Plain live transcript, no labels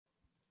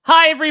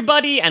Hi,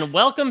 everybody, and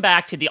welcome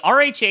back to the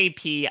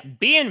RHAP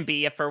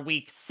B&B for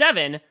week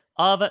 7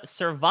 of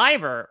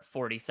Survivor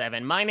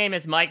 47. My name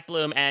is Mike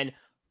Bloom, and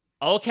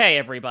okay,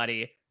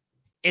 everybody,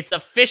 it's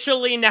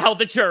officially now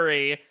the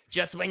jury.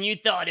 Just when you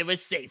thought it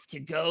was safe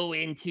to go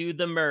into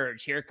the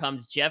merge, here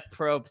comes Jeff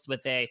Probst with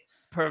a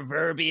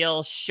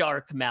proverbial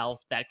shark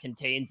mouth that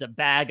contains a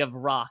bag of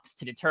rocks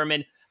to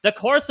determine the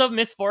course of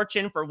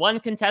misfortune for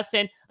one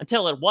contestant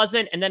until it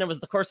wasn't, and then it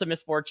was the course of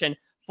misfortune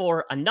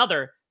for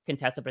another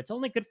contestant. But it's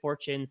only good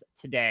fortunes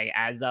today,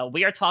 as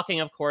we are talking,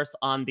 of course,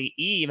 on the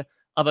eve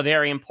of a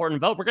very important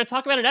vote. We're going to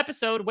talk about an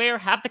episode where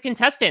half the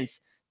contestants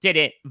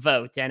didn't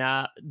vote,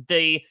 and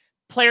the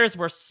players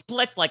were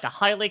split like a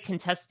highly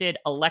contested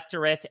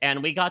electorate,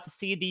 and we got to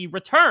see the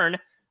return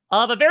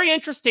of a very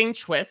interesting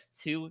twist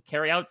to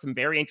carry out some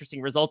very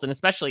interesting results, and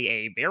especially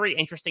a very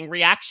interesting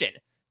reaction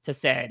to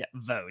said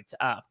vote.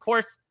 Of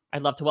course,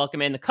 I'd love to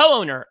welcome in the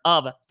co-owner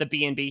of the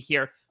B&B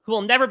here, who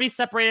will never be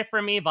separated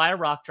from me via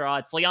rock draw.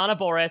 It's Liana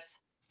Boraas.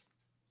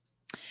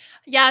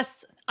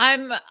 Yes,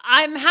 I'm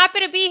happy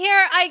to be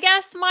here, I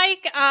guess,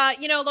 Mike.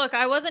 Look,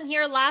 I wasn't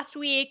here last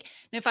week,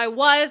 and if I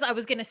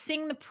was going to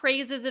sing the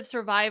praises of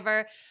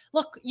Survivor.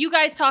 Look, you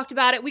guys talked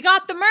about it. We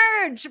got the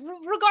merge,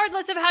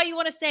 regardless of how you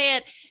want to say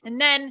it.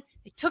 And then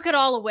they took it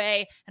all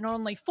away, and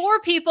only 4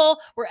 people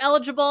were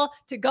eligible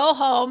to go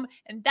home,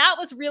 and that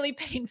was really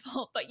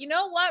painful. But you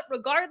know what?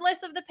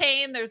 Regardless of the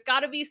pain, there's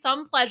got to be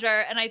some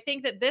pleasure, and I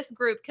think that this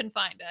group can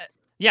find it.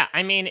 Yeah,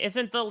 I mean,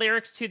 isn't the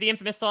lyrics to the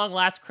infamous song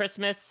Last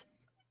Christmas,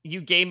 you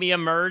gave me a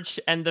merge,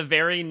 and the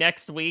very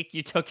next week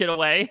you took it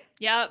away?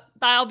 Yep,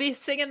 I'll be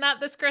singing that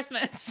this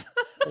Christmas.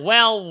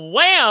 Well,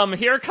 wham!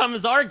 Here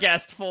comes our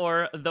guest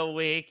for the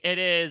week. It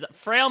is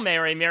Frail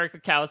Mary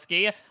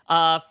Kwiatkowski,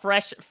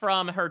 fresh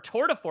from her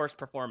tour de force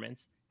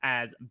performance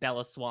as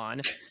Bella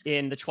Swan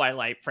in the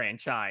Twilight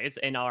franchise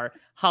in our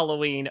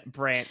Halloween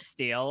Brant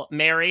Steele.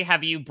 Mary,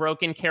 have you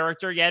broken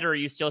character yet, or are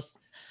you just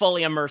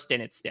fully immersed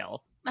in it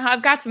still?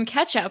 I've got some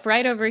ketchup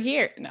right over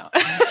here. No.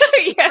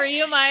 Yeah. For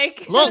you,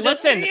 Mike. Look,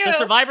 listen, the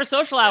Survivor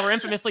Social Hour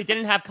infamously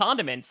didn't have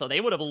condiments, so they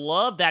would have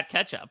loved that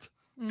ketchup.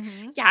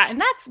 Mm-hmm. Yeah, and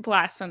that's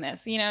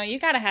blasphemous. You know, you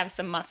got to have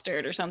some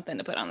mustard or something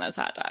to put on those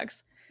hot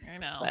dogs. I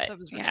know. That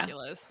was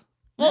ridiculous.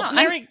 Yeah. Well,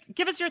 Mary,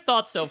 give us your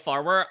thoughts so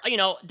far. We're,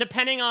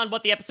 depending on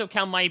what the episode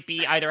count might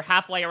be, either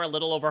halfway or a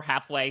little over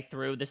halfway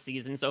through the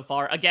season so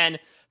far. Again,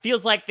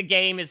 feels like the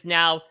game is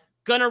now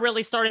going to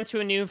really start into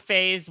a new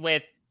phase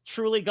with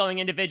truly going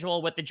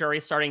individual with the jury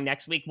starting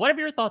next week. What have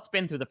your thoughts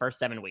been through the first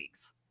 7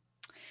 weeks?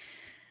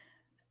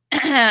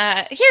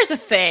 Here's the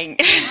thing.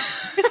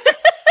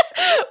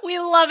 We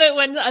love it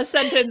when a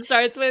sentence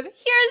starts with,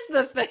 here's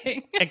the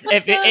thing.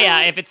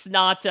 If it's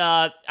not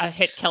a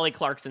hit Kelly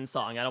Clarkson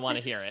song, I don't want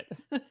to hear it.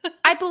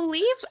 I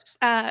believe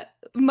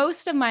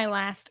most of my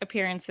last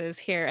appearances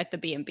here at the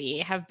B&B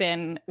have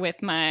been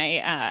with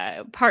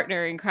my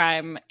partner in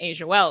crime,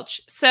 Asia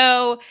Welch.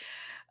 So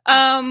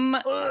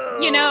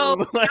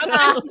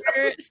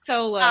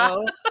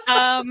solo.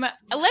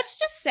 Let's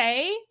just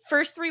say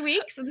first 3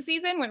 weeks of the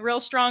season went real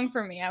strong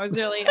for me. I was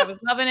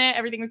loving it.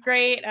 Everything was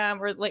great.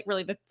 Or like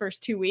really the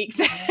first 2 weeks,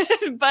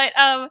 but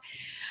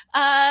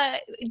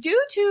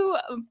due to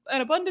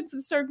an abundance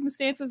of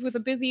circumstances with a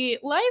busy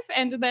life,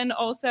 and then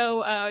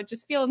also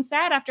just feeling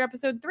sad after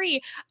episode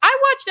 3, I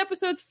watched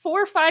episodes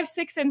 4, 5,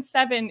 6, and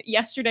 7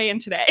 yesterday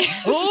and today. Interesting.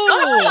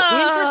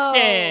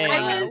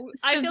 I was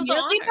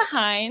severely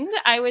behind.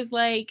 I was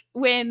like,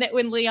 when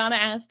Liana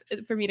asked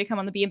for me to come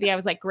on the B&B, I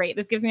was like, great,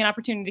 this gives me an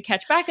opportunity to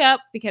catch back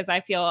up, because I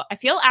feel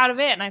out of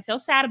it, and I feel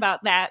sad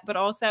about that. But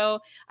also,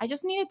 I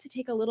just needed to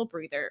take a little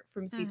breather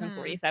from season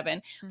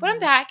 47. But I'm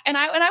back, and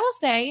I will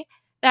say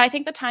that I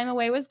think the time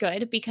away was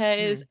good,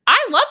 because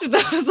I loved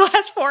those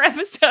last 4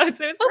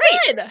 episodes. It was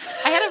great. Good.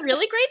 I had a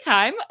really great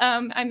time.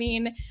 I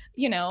mean,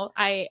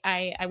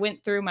 I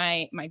went through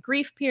my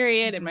grief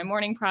period and my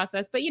mourning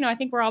process, but I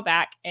think we're all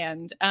back.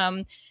 And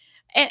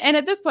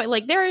at this point,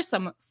 like, there are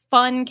some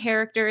fun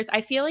characters.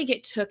 I feel like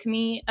it took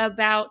me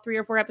about 3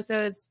 or 4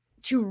 episodes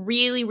to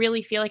really,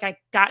 really feel like I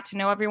got to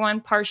know everyone,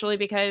 partially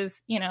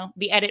because,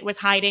 the edit was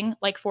hiding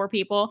like 4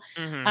 people.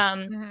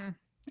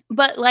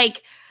 But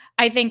like,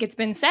 I think it's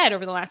been said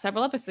over the last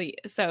several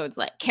episodes,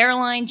 like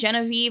Caroline,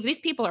 Genevieve, these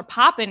people are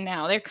popping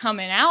now. They're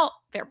coming out.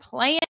 They're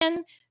playing.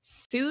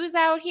 Sue's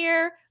out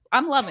here.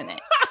 I'm loving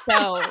it.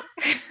 So,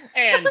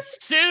 and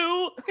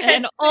Sue,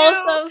 and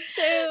also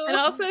Sue, and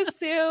also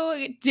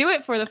Sue. Do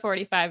it for the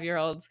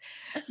 45-year-olds.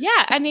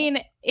 Yeah, I mean,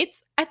 I think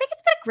it's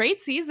been a great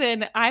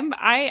season.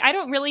 I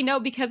don't really know,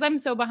 because I'm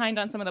so behind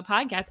on some of the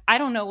podcasts. I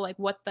don't know like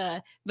what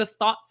the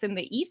thoughts in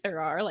the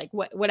ether are, like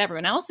what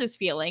everyone else is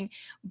feeling.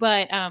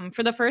 But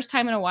for the first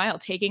time in a while,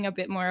 taking a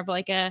bit more of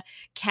like a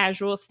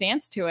casual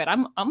stance to it.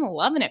 I'm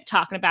loving it.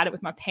 Talking about it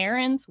with my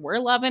parents, we're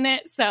loving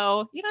it.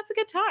 So it's a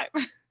good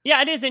time. Yeah,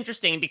 it is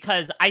interesting,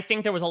 because I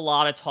think there was a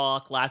lot of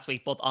talk last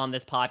week, both on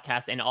this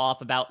podcast and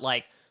off, about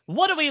like,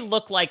 what do we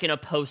look like in a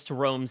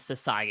post-Rome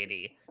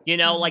society?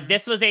 Like,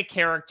 this was a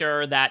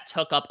character that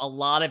took up a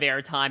lot of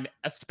airtime,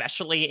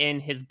 especially in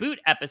his boot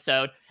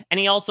episode.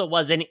 And he also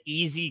was an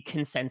easy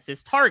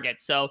consensus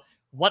target. So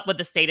what would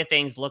the state of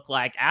things look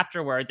like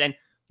afterwards? And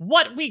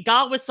what we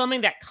got was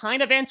something that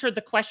kind of answered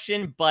the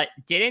question, but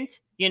didn't.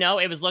 You know,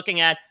 it was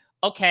looking at,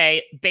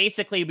 okay,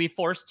 basically we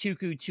forced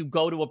Tuku to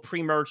go to a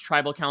pre-merge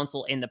tribal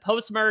council in the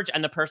post-merge,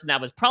 and the person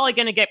that was probably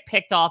going to get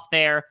picked off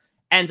there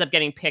ends up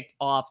getting picked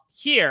off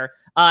here.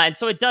 And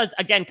so it does,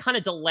 again, kind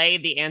of delay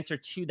the answer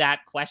to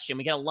that question.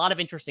 We get a lot of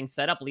interesting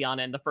setup,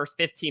 Liana, in the first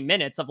 15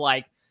 minutes of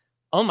like,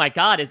 oh my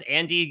God, is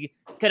Andy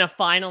going to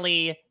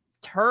finally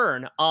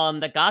turn on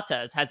the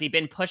Gatas? Has he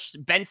been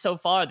bent so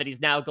far that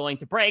he's now going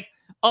to break?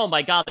 Oh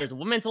my God, there's a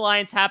women's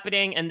alliance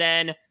happening. And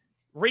then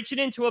reaching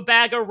into a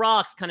bag of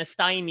rocks kind of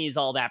stymies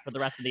all that for the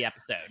rest of the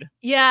episode.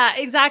 Yeah,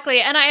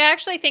 exactly. And I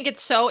actually think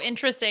it's so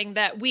interesting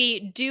that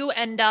we do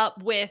end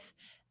up with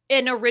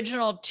an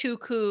original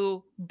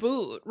Tuku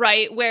boot,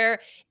 right?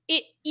 Where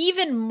it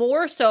even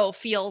more so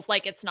feels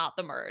like it's not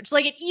the merge.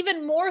 Like it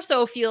even more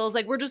so feels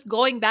like we're just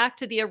going back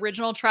to the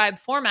original tribe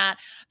format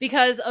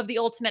because of the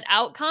ultimate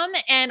outcome.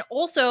 And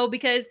also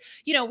because,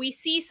 you know, we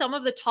see some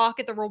of the talk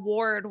at the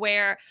reward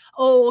where,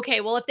 oh,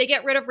 okay, well, if they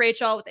get rid of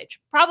Rachel, what they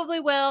probably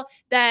will,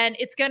 then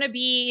it's going to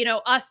be, you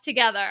know, us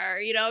together,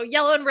 you know,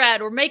 yellow and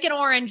red, we're making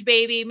orange,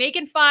 baby,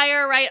 making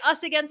fire, right?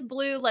 Us against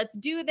blue. Let's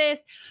do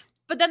this.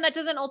 But then that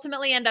doesn't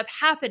ultimately end up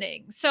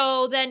happening.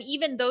 So then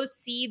even those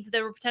seeds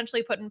that were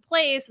potentially put in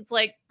place, it's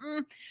like,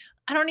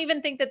 I don't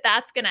even think that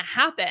that's going to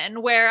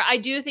happen, where I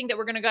do think that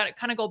we're going to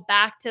kind of go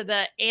back to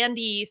the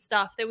Andy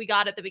stuff that we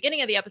got at the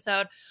beginning of the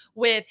episode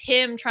with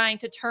him trying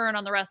to turn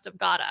on the rest of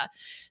Gata.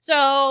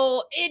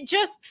 So it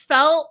just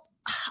felt,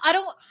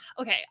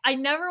 I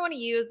never want to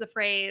use the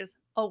phrase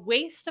a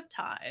waste of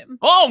time.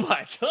 Oh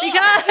my God.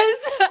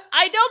 Because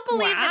I don't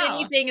believe that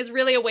anything is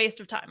really a waste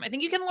of time. I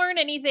think you can learn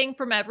anything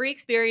from every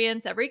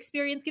experience. Every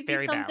experience gives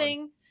you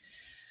something.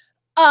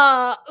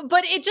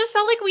 But it just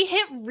felt like we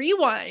hit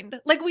rewind.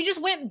 Like we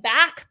just went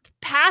back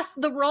past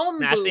the Rome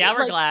Smash boot. the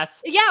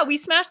hourglass. Like, yeah, we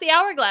smashed the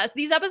hourglass.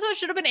 These episodes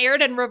should have been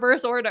aired in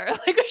reverse order.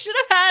 Like we should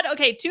have had,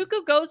 okay,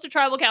 Tuku goes to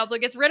tribal council,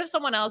 gets rid of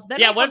someone else. Then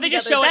yeah, what if they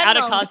just show it out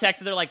of context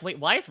and they're like, wait,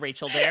 why is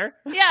Rachel there?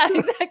 Yeah,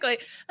 exactly.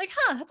 Like,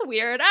 that's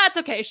weird. It's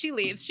okay. She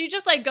leaves. She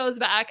just like goes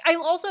back. I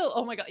also,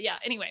 oh my God. Yeah.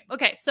 Anyway.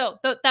 Okay. So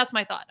that's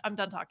my thought. I'm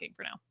done talking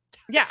for now.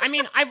 Yeah, I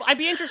mean, I'd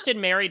be interested,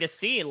 Mary, to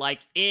see, like,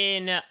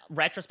 in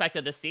retrospect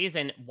of the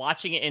season,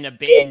 watching it in a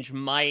binge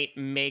might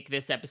make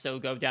this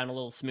episode go down a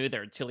little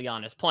smoother, to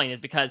Liana's point, is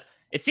because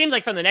it seems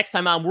like from the next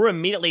time on, we're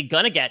immediately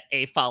going to get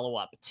a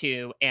follow-up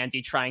to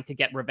Andy trying to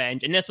get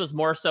revenge. And this was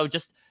more so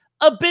just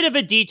a bit of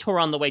a detour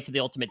on the way to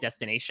the ultimate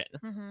destination.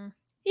 Mm-hmm.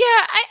 Yeah,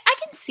 I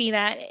can see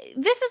that.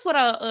 This is what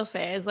I'll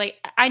say is, like,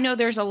 I know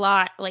there's a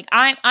lot, like,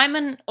 I'm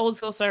an old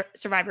school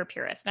Survivor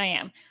purist. I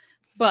am.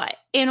 But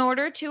in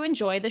order to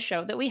enjoy the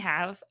show that we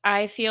have,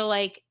 I feel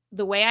like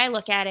the way I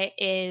look at it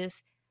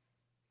is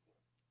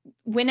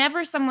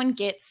whenever someone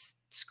gets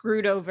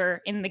screwed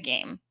over in the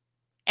game,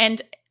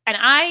 and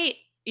I,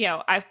 you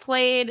know, I've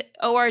played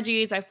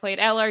ORGs, I've played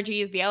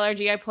LRGs. The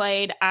LRG I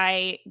played,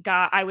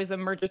 I was a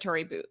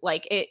mergatory boot.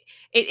 Like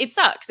it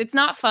sucks. It's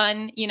not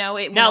fun, you know.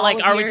 Now,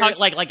 like, are we talking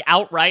like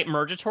outright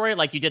mergatory?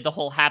 Like you did the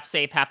whole half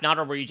safe, half not,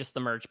 or were you just the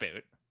merge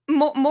boot?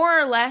 More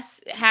or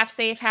less half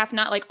safe, half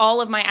not. Like all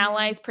of my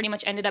allies pretty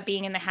much ended up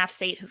being in the half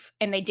safe,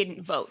 and they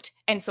didn't vote,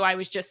 and so I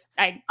was just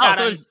so it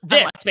was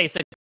this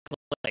basically.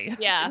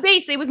 Yeah,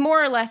 basically it was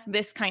more or less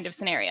this kind of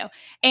scenario.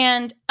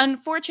 And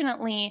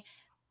unfortunately,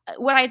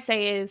 what I'd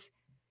say is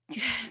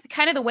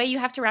kind of the way you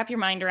have to wrap your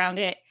mind around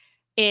it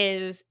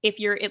is if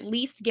you're at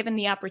least given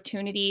the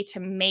opportunity to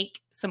make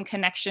some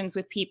connections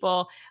with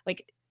people.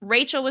 Like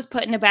Rachel was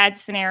put in a bad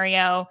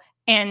scenario,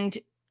 and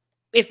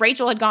if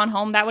Rachel had gone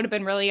home, that would have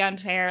been really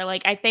unfair.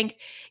 Like, I think,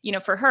 you know,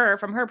 for her,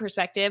 from her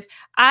perspective,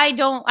 I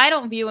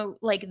don't view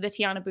like the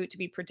Tiana boot to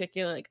be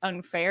particularly like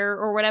unfair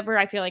or whatever.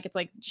 I feel like it's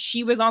like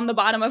she was on the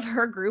bottom of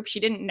her group.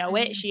 She didn't know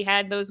it. She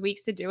had those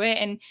weeks to do it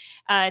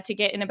and to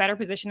get in a better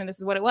position. And this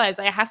is what it was.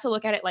 I have to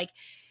look at it like,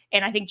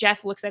 and I think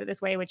Jeff looks at it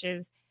this way, which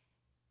is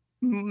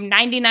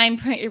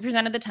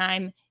 99% of the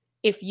time,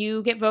 if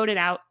you get voted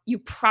out, you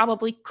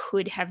probably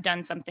could have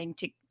done something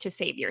to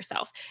save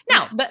yourself.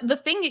 Now, the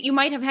thing that you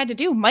might have had to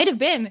do might have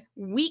been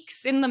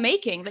weeks in the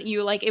making, that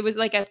you like, it was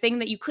like a thing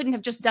that you couldn't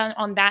have just done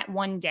on that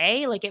one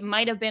day. Like it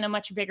might have been a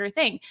much bigger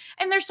thing.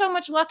 And there's so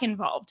much luck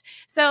involved.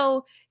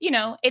 So, you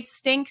know, it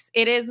stinks.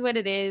 It is what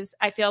it is.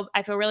 I feel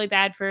really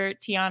bad for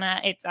Tiana.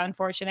 It's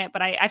unfortunate,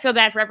 but I feel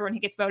bad for everyone who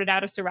gets voted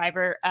out of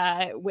Survivor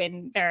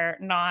when they're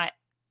not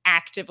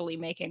actively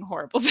making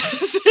horrible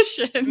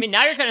decisions. I mean,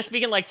 now you're kind of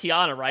speaking like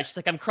Tiana, right? She's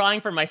like, I'm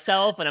crying for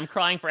myself and I'm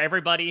crying for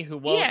everybody who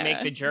won't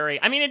make the jury.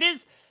 I mean, it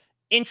is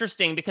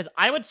interesting because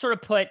I would sort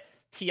of put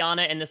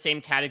Tiana in the same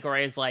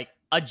category as like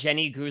a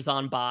Jenny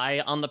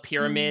Guzan-Bai on the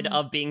pyramid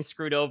of being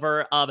screwed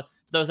over. For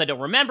those that don't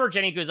remember,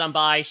 Jenny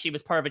Guzan-Bai, she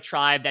was part of a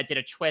tribe that did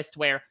a twist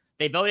where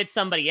they voted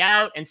somebody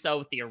out, and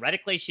so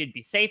theoretically she'd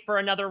be safe for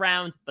another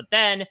round, but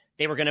then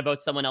they were going to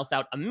vote someone else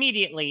out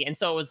immediately, and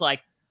so it was like,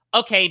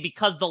 okay,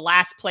 because the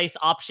last place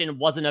option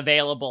wasn't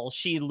available,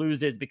 she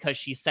loses because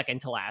she's second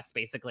to last,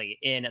 basically,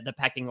 in the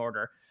pecking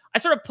order. I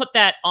sort of put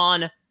that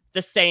on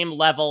the same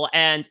level.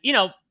 And, you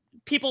know,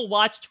 people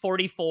watched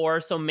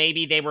 44, so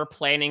maybe they were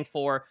planning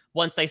for,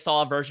 once they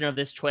saw a version of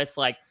this twist,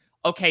 like,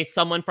 okay,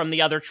 someone from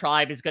the other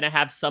tribe is going to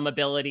have some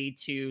ability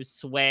to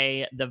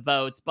sway the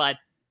votes, but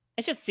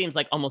it just seems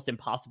like almost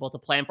impossible to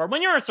plan for.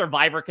 When you're a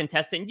Survivor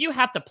contestant, you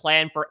have to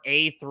plan for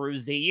A through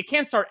Z. You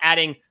can't start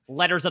adding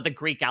letters of the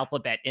Greek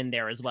alphabet in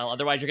there as well.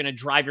 Otherwise, you're going to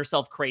drive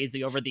yourself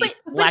crazy over the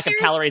lack of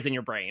calories in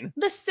your brain.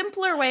 The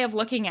simpler way of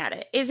looking at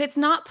it is it's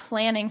not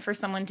planning for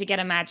someone to get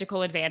a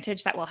magical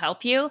advantage that will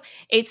help you.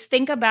 It's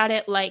think about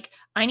it like,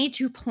 I need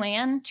to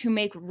plan to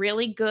make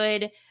really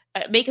good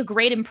make a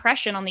great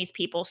impression on these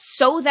people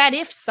so that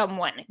if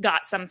someone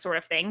got some sort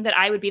of thing that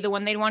I would be the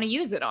one they'd want to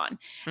use it on.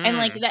 And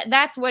like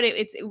that's what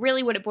it's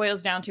really what it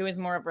boils down to is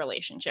more of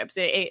relationships.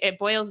 It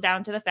boils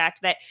down to the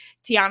fact that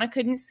Tiana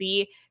couldn't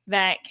see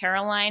that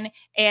Caroline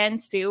and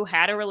Sue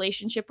had a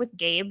relationship with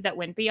Gabe that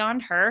went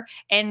beyond her,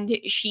 and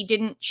she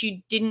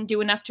didn't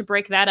do enough to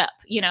break that up,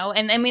 you know?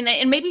 And I mean,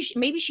 and maybe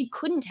she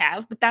couldn't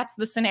have, but that's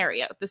the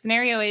scenario. The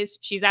scenario is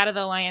she's out of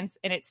the alliance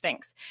and it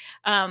stinks.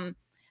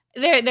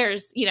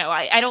 There's, you know,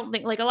 I don't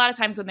think, like, a lot of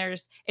times when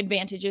there's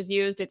advantages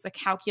used, it's a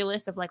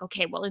calculus of like,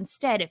 okay, well,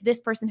 instead, if this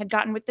person had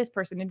gotten with this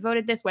person and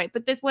voted this way,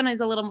 but this one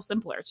is a little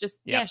simpler. It's just,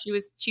 yeah,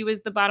 she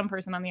was the bottom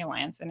person on the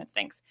alliance and it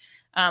stinks.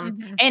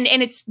 And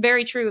it's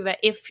very true that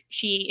if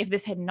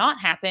this had not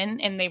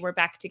happened and they were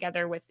back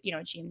together with, you know,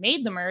 and she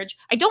made the merge,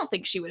 I don't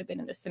think she would have been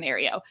in this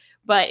scenario.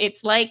 But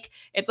it's like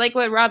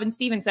what Rob and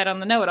Steven said on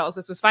the know-it-alls.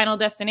 This was Final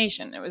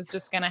Destination. It was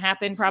just going to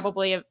happen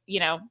probably,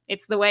 you know,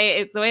 it's the way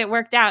it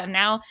worked out. And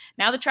now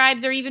the tribes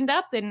are evened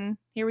up and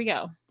here we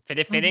go.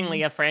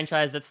 Fittingly, a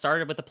franchise that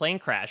started with a plane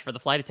crash for the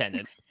flight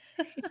attendant.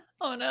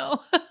 Oh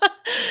no.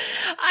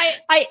 I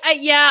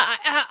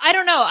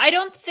don't know. I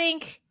don't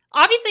think,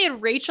 obviously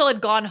if Rachel had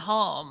gone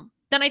home,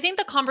 then I think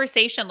the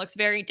conversation looks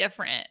very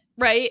different,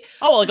 right?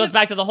 Oh, well, it goes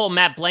back to the whole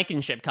Matt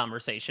Blankenship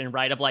conversation,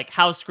 right? Of like,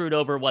 how screwed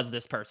over was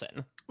this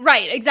person?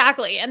 Right,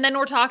 exactly. And then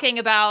we're talking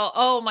about,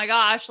 oh my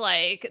gosh,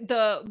 like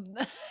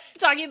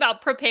talking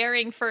about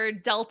preparing for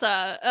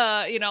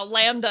Delta, you know,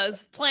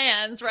 Lambda's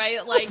plans,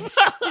 right? Like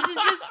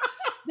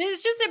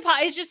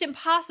it's just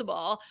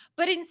impossible.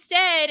 But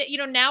instead, you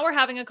know, now we're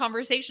having a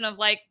conversation of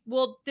like,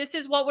 well, this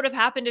is what would have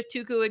happened if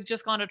Tuku had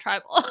just gone to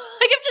tribal. Like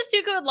if just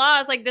Tuku had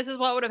lost, like this is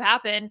what would have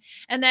happened.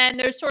 And then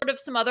there's sort of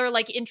some other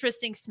like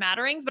interesting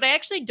smatterings, but I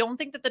actually don't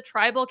think that the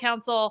tribal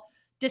council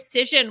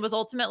decision was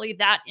ultimately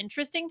that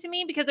interesting to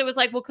me, because it was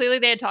like, well, clearly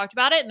they had talked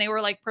about it and they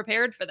were like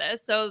prepared for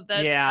this, so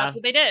that's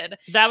what they did.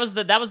 That was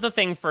the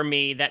thing for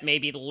me that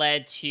maybe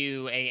led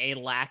to a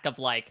lack of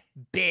like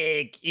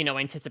big, you know,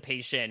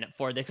 anticipation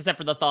for this, except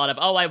for the thought of,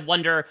 oh, I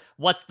wonder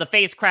what's the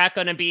face crack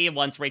going to be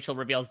once Rachel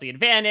reveals the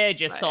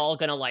advantage. Is Saul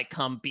going to like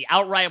come be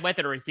outright with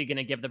it, or is he going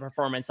to give the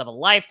performance of a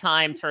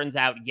lifetime? Turns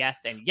out yes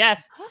and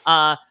yes.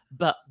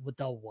 But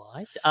the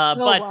what?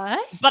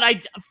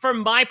 But from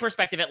my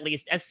perspective, at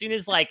least, as soon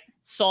as like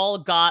Saul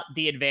got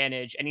the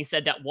advantage and he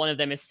said that one of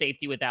them is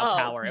safety without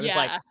power, it was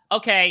like,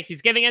 okay,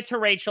 he's giving it to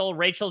Rachel.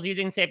 Rachel's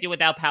using safety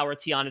without power.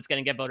 Tiana's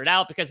going to get voted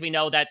out because we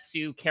know that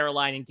Sue,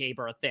 Caroline, and Gabe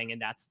are a thing,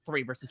 and that's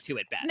 3 versus 2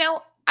 at best.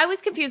 Now, I was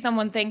confused on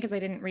one thing because I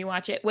didn't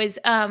rewatch it. Was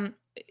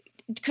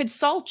could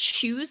Saul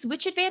choose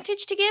which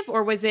advantage to give,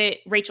 or was it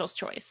Rachel's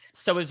choice?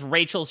 So it was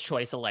Rachel's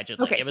choice,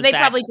 allegedly. Okay, so they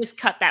probably just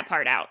cut that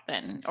part out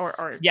then,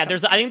 or yeah.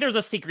 I think there's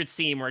a secret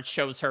scene where it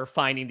shows her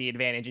finding the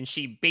advantage, and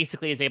she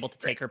basically is able to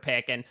take her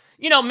pick. And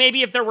you know,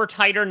 maybe if there were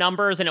tighter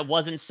numbers and it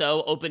wasn't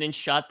so open and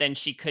shut, then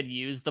she could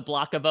use the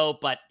block a vote.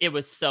 But it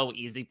was so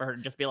easy for her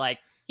to just be like,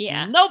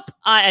 yeah, nope.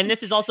 And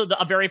this is also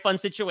a very fun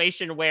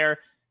situation where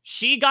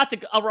she got to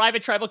arrive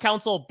at tribal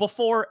council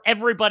before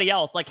everybody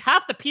else. Like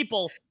half the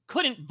people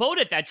couldn't vote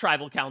at that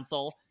tribal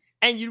council.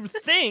 And you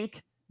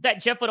think that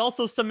Jeff would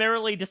also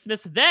summarily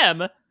dismiss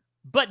them.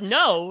 But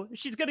no,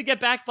 she's going to get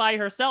back by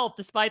herself,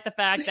 despite the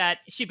fact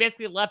that she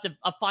basically left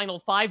a final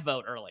 5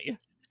 vote early.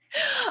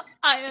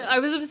 I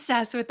was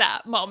obsessed with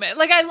that moment.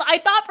 Like I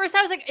thought first,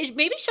 I was like,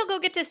 maybe she'll go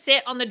get to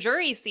sit on the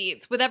jury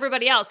seats with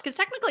everybody else, because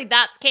technically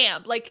that's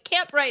camp. Like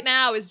camp right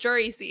now is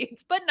jury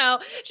seats, but no,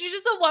 she's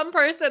just the one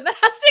person that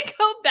has to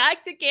go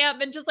back to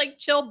camp and just like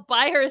chill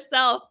by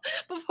herself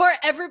before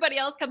everybody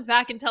else comes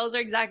back and tells her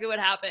exactly what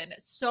happened.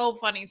 So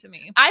funny to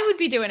me. I would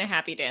be doing a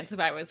happy dance if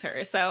I was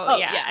her. So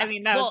yeah, I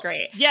mean, that was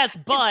great. Yes,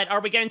 but are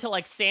we getting to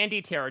like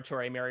Sandy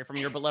territory, Mary, from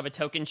your beloved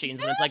Token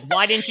Sheens? And it's like,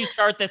 why didn't you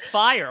start this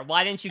fire?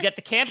 Why didn't you get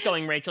the camp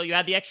going, Rachel? You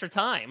had the extra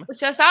time.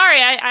 So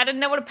sorry, I didn't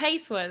know what a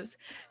pace was.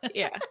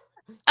 Yeah.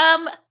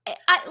 Here's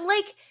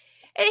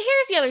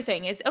the other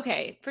thing is,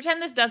 okay,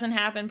 pretend this doesn't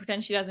happen.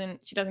 Pretend she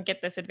doesn't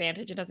get this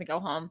advantage. It doesn't go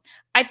home.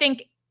 I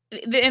think,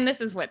 and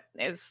this is what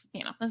is,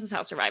 you know, this is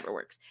how Survivor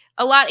works.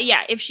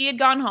 If she had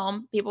gone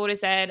home, people would have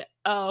said,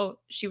 oh,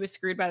 she was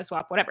screwed by the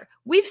swap, whatever.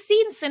 We've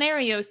seen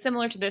scenarios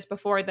similar to this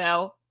before,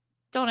 though.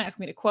 Don't ask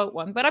me to quote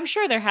one, but I'm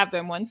sure there have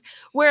been ones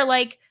where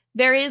like,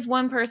 there is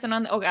one person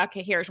on the,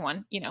 okay, here's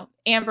one, you know,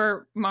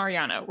 Amber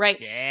Mariano, right?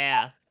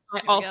 Yeah.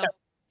 I also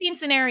seen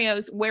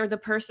scenarios where the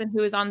person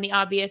who is on the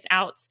obvious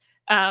outs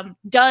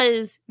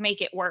does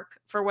make it work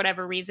for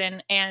whatever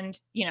reason, and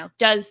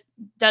does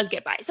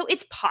get by. So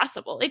it's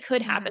possible, it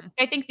could happen.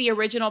 I think the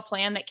original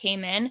plan that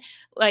came in,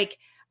 like,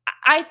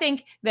 I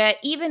think that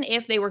even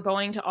if they were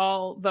going to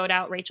all vote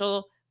out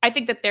Rachel, I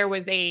think that there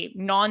was a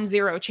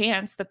non-zero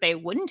chance that they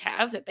wouldn't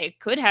have, that they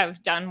could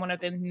have done one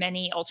of the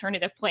many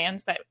alternative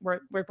plans that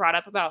were brought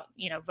up about,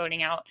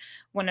 voting out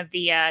one of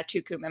the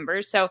Tuku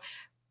members. So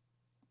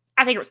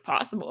I think it was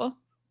possible.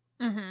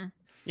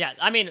 Yeah,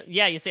 I mean,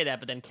 yeah, you say that,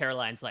 but then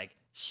Caroline's like,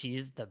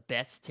 she's the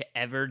best to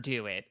ever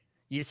do it.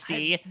 You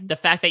see, the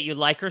fact that you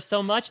like her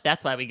so much,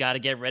 that's why we got to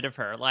get rid of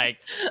her. Like,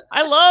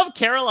 I love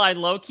Caroline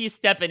low-key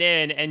stepping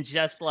in and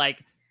just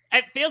like,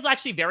 it feels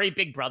actually very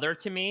Big Brother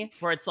to me,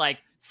 where it's like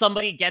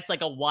somebody gets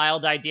like a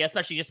wild idea,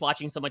 especially just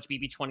watching so much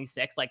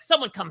BB26. Like,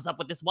 someone comes up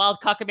with this wild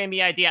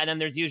cockamamie idea, and then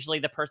there's usually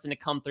the person to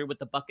come through with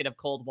the bucket of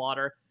cold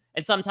water.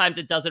 And sometimes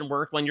it doesn't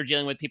work when you're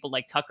dealing with people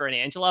like Tucker and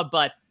Angela,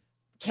 but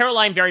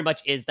Caroline very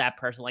much is that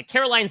person. Like,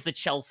 Caroline's the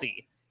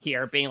Chelsea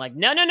here, being like,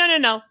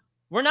 no.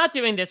 We're not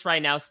doing this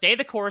right now. Stay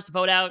the course,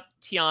 vote out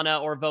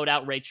Tiana or vote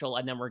out Rachel,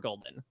 and then we're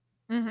golden.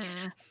 Here's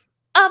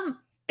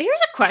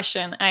a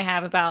question I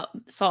have about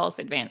Saul's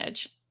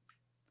advantage.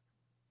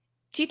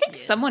 Do you think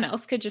someone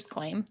else could just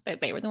claim that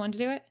they were the one to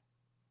do it?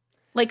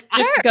 Like,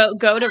 just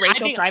go to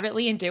Rachel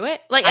privately and do it?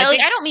 Like, I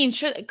don't mean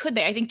could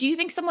they? Do you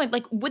think someone,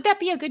 like, would that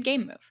be a good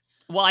game move?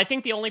 Well, I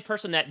think the only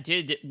person that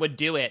would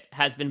do it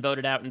has been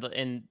voted out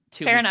in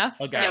 2 Fair weeks enough.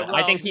 ago. Yeah, well,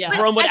 I think yeah.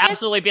 Jerome would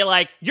absolutely be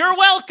like, "You're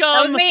welcome."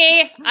 That was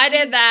me. I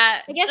did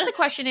that. I guess the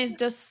question is,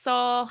 does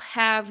Saul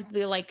have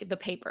the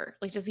paper?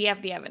 Like, does he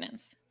have the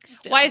evidence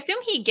still? Well, I assume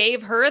he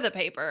gave her the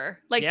paper.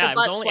 Like, yeah, the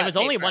butt it was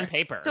only one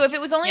paper. paper. So if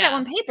it was only that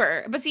one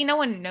paper, but see, no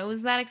one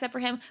knows that except for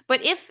him.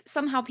 But if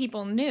somehow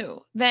people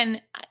knew,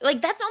 then like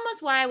that's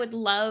almost why I would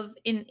love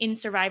in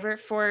Survivor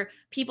for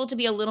people to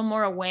be a little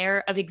more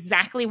aware of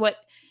exactly what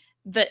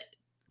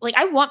like,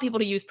 I want people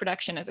to use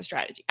production as a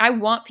strategy. I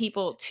want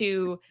people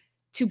to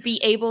be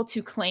able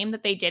to claim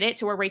that they did it,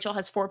 to where Rachel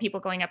has 4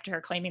 people going up to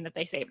her claiming that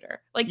they saved her.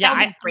 Like, yeah, that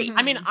would be great.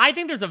 I mean, I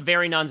think there's a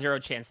very non-zero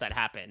chance that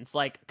happens.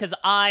 Like, because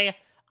I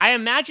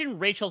imagine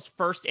Rachel's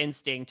first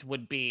instinct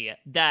would be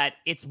that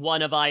it's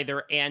one of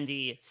either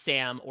Andy,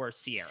 Sam, or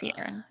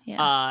Sierra.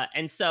 Yeah.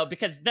 And so,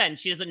 because then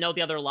she doesn't know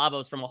the other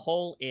Lavos from a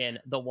hole in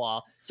the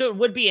wall. So it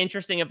would be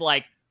interesting if,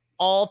 like,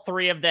 all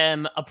 3 of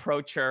them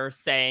approach her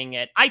saying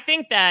it. I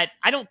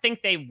don't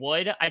think they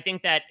would. I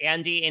think that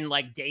Andy in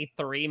like day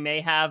 3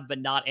 may have, but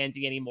not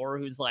Andy anymore,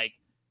 who's like,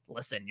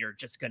 listen, you're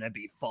just going to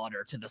be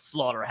fodder to the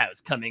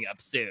slaughterhouse coming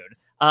up soon.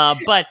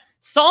 But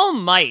Saul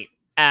might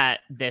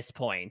at this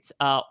point.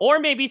 Or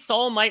maybe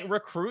Saul might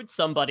recruit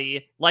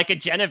somebody like a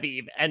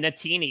Genevieve and a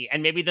Teeny,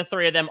 and maybe the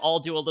 3 of them all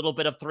do a little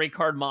bit of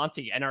 3-card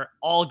Monty and are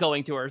all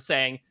going to her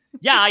saying,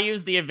 yeah, I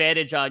used the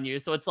advantage on you.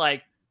 So it's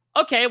like,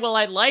 okay, well,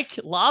 I like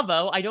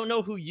Lavo. I don't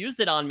know who used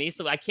it on me,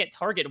 so I can't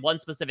target one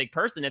specific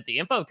person if the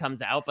info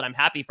comes out, but I'm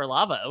happy for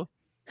Lavo.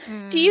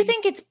 Do you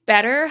think it's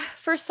better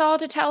for Saul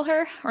to tell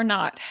her or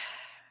not?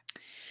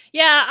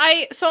 Yeah,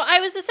 I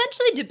was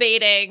essentially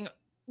debating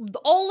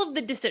all of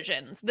the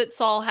decisions that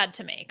Saul had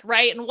to make,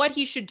 right? And what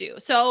he should do.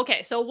 So,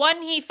 okay, so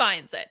 1, he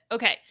finds it.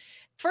 Okay.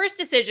 First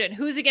decision,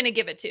 who's he going to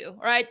give it to?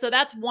 All right. So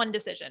that's one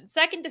decision.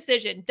 Second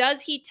decision,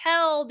 does he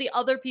tell the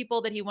other people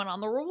that he went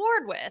on the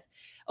reward with?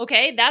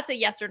 Okay. That's a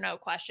yes or no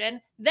question.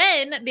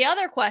 Then the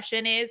other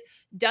question is,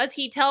 does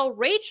he tell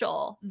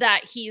Rachel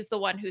that he's the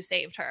one who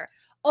saved her?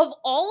 Of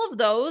all of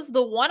those,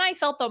 the one I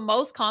felt the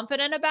most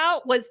confident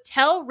about was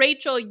tell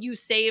Rachel you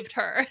saved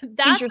her.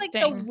 That's like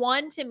the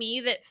one to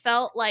me that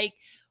felt like,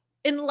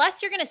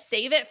 unless you're going to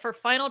save it for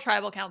final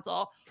tribal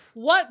council,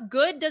 what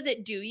good does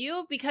it do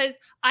you? Because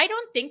I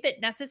don't think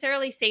that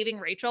necessarily saving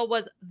Rachel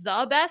was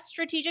the best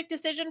strategic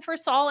decision for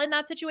Saul in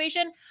that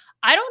situation.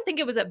 I don't think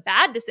it was a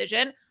bad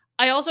decision.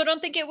 I also don't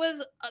think it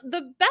was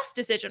the best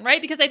decision,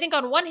 right? Because I think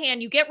on one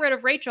hand, you get rid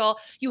of Rachel,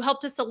 you help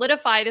to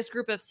solidify this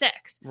group of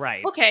 6.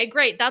 Right. Okay,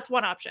 great. That's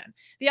one option.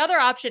 The other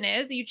option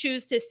is you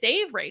choose to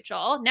save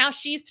Rachel. Now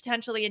she's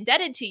potentially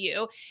indebted to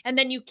you. And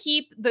then you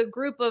keep the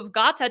group of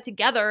Gata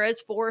together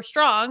as 4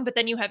 strong, but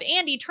then you have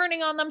Andy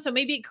turning on them. So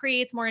maybe it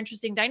creates more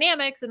interesting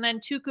dynamics. And then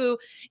Tuku,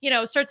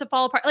 starts to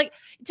fall apart. Like,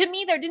 to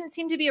me, there didn't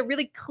seem to be a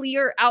really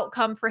clear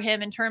outcome for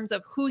him in terms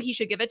of who he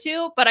should give it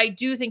to. But I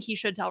do think he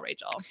should tell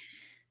Rachel.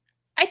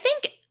 I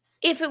think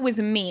if it was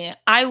me,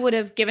 I would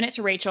have given it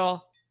to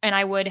Rachel, and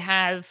I would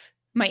have,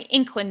 my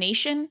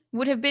inclination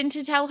would have been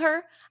to tell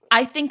her.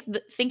 I think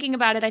thinking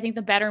about it, I think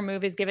the better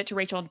move is give it to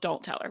Rachel and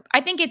don't tell her. I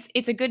think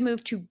it's a good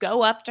move to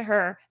go up to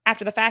her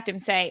after the fact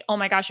and say, oh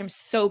my gosh, I'm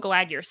so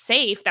glad you're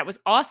safe. That was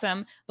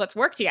awesome. Let's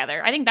work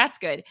together. I think that's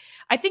good.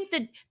 I think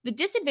that the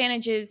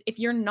disadvantage is if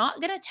you're not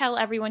going to tell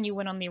everyone you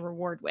went on the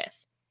reward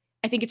with,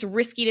 I think it's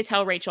risky to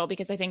tell Rachel,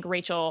 because I think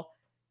Rachel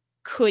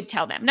could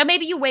tell them. Now,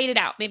 maybe you wait it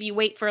out. Maybe you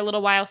wait for a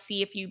little while,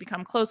 see if you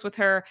become close with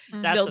her,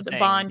 build a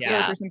bond,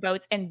 build her some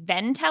votes, and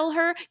then tell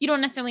her. You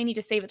don't necessarily need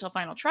to save it till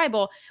final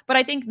tribal. But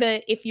I think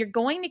that if you're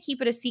going to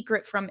keep it a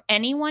secret from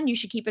anyone, you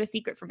should keep it a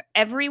secret from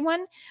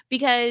everyone,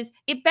 because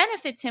it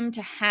benefits him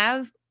to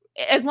have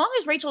as long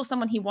as Rachel is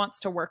someone he wants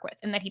to work with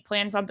and that he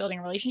plans on building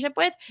a relationship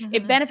with,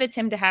 it benefits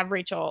him to have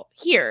Rachel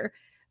here.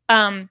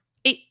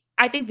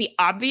 I think the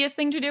obvious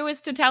thing to do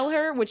is to tell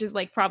her, which is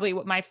like probably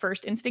what my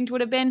first instinct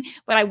would have been,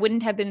 but I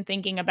wouldn't have been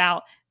thinking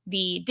about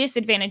the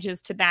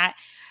disadvantages to that.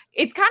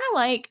 It's kind of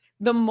like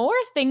the more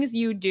things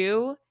you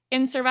do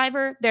in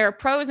Survivor, there are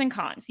pros and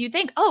cons. You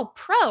think, oh,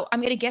 pro, I'm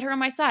going to get her on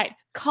my side.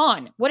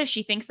 Con, what if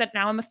she thinks that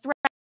now I'm a threat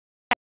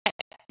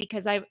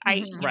because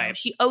you know,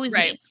 she owes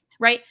me,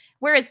 right?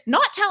 Whereas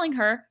not telling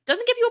her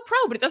doesn't give you a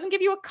pro, but it doesn't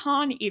give you a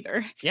con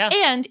either. Yeah.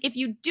 And if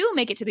you do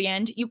make it to the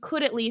end, you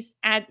could at least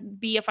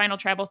be a final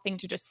tribal thing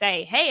to just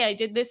say, hey, I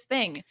did this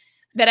thing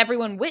that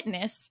everyone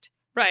witnessed.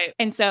 Right.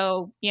 And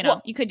so, you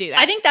know, you could do that.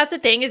 I think that's the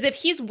thing is if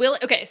he's willing.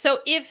 Okay.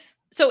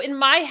 So in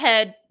my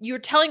head, you're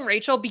telling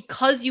Rachel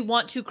because you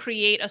want to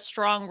create a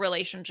strong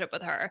relationship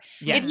with her.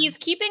 Yes. If he's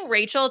keeping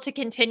Rachel to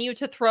continue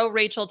to throw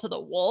Rachel to the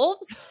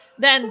wolves,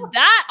 then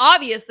that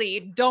obviously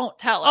don't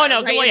tell her. Oh,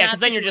 no. Right? Well, yeah, because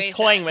then you're just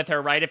toying with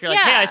her, right? If you're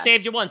like, hey, I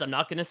saved you once, I'm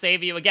not going to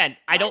save you again.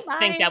 I don't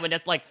think that would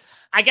just like,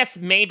 I guess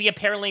maybe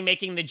apparently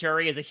making the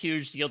jury is a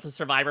huge deal to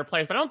Survivor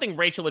players, but I don't think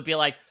Rachel would be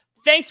like,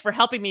 thanks for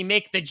helping me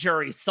make the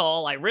jury,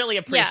 Saul. I really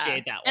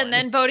appreciate that one. And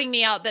then voting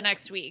me out the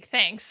next week.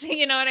 Thanks.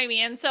 You know what I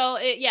mean? So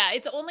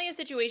it's only a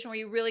situation where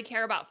you really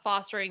care about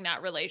fostering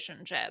that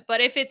relationship. But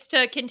if it's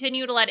to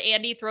continue to let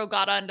Andy throw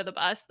Gata under the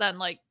bus, then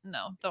like,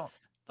 no, don't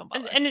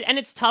bother. And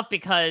it's tough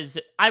because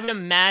I would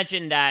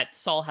imagine that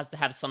Saul has to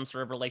have some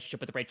sort of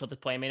relationship with Rachel at this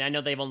point. I mean, I know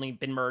they've only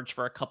been merged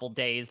for a couple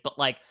days, but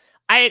like,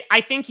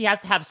 I think he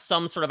has to have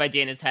some sort of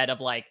idea in his head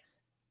of like,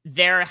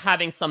 they're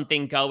having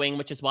something going,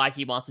 which is why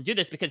he wants to do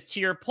this. Because to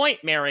your point,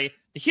 Mary,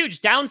 the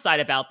huge downside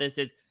about this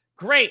is,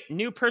 great,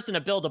 new person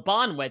to build a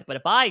bond with, but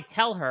if I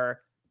tell her,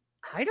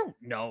 I don't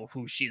know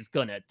who she's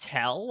gonna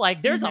tell.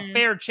 Like, there's a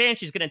fair chance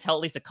she's gonna tell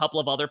at least a couple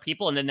of other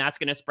people, and then that's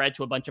gonna spread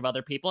to a bunch of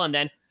other people, and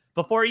then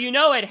before you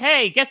know it,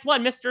 hey, guess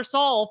what? Mr.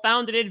 Saul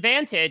found an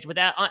advantage with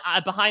that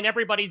behind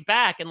everybody's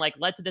back, and like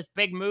led to this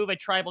big move at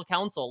Tribal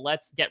Council.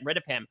 Let's get rid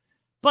of him.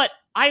 But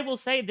I will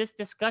say this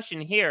discussion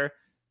here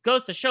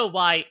goes to show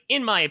why,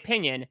 in my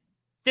opinion,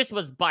 this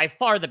was by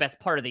far the best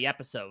part of the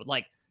episode.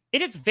 Like,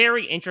 it is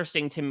very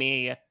interesting to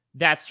me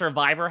that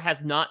Survivor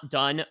has not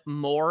done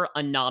more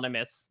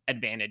anonymous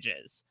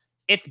advantages.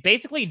 It's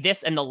basically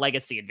this and the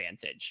legacy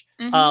advantage,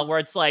 where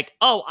it's like,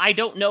 oh, I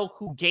don't know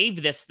who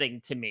gave this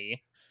thing to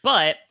me,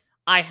 but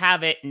I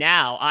have it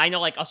now. I know,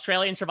 like,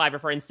 Australian Survivor,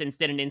 for instance,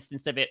 did an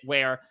instance of it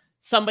where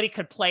somebody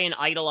could play an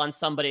idol on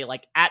somebody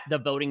like at the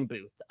voting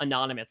booth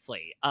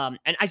anonymously. And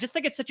I just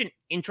think it's such an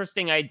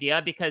interesting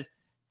idea because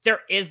there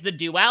is the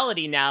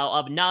duality now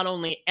of not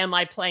only am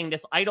I playing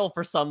this idol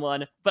for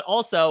someone, but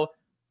also,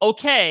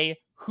 okay,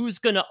 who's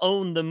going to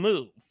own the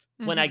move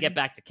when I get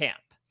back to camp?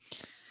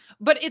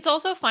 But it's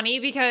also funny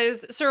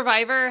because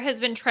Survivor has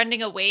been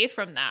trending away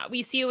from that.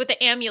 We see it with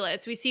the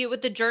amulets. We see it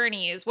with the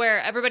journeys where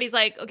everybody's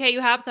like, okay,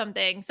 you have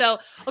something. So,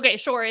 okay,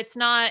 sure. It's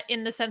not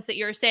in the sense that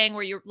you're saying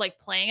where you're like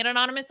playing it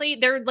anonymously.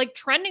 They're like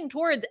trending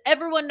towards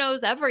everyone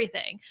knows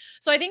everything.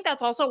 So I think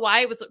that's also why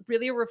it was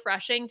really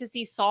refreshing to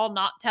see Saul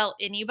not tell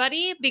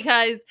anybody,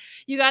 because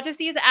you got to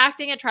see his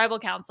acting at Tribal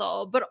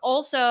Council. But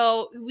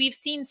also we've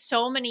seen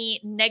so many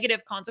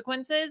negative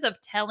consequences of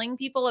telling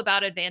people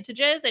about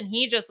advantages. And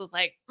he just was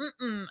like,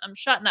 I'm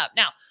shutting up.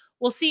 Now,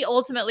 we'll see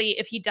ultimately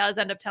if he does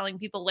end up telling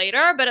people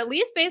later, but at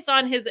least based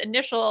on his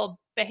initial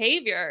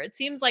behavior, it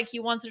seems like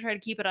he wants to try to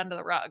keep it under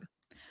the rug.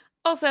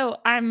 Also,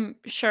 I'm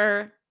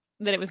sure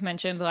that it was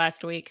mentioned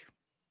last week,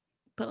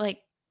 but like,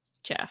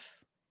 Jeff,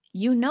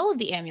 you know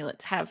the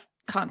amulets have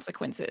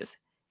consequences.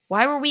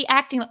 Why were we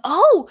acting like,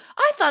 oh,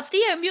 I thought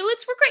the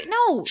amulets were great?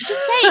 No,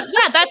 just say,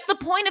 yeah, that's the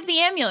point of the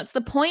amulets.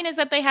 The point is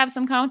that they have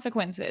some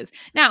consequences.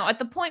 Now, at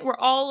the point where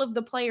all of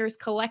the players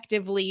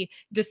collectively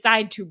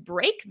decide to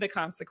break the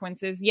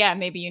consequences, yeah,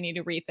 maybe you need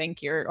to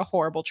rethink your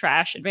horrible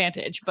trash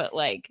advantage. But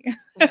like,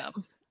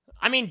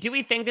 I mean, do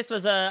we think this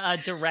was a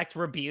direct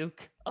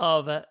rebuke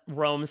of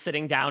Rome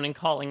sitting down and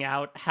calling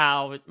out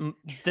how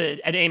the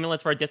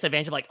amulets were a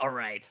disadvantage? Like, all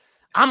right,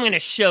 I'm going to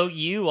show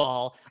you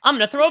all. I'm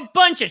going to throw a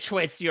bunch of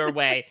twists your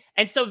way.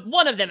 And so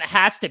one of them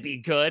has to be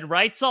good,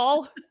 right,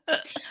 Saul? I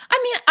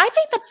mean, I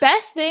think the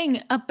best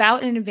thing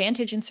about an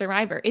advantage in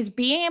Survivor is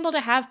being able to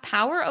have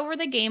power over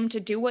the game to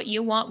do what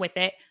you want with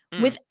it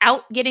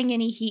without getting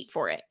any heat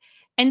for it.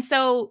 And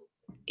so,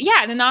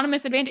 yeah, an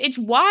anonymous advantage. It's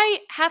why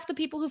half the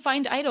people who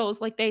find idols,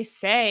 like they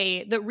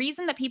say, the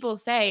reason that people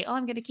say, oh,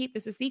 I'm going to keep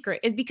this a secret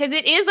is because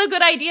it is a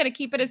good idea to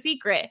keep it a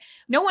secret.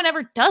 No one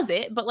ever does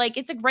it, but like,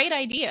 it's a great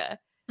idea.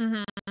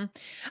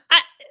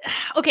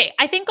 Okay,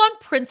 I think on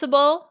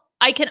principle,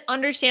 I can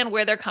understand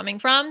where they're coming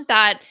from,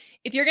 that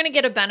if you're going to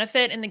get a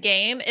benefit in the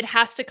game, it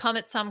has to come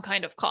at some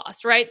kind of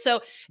cost, right? So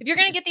if you're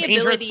going to get the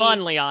dangerous ability...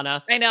 fun,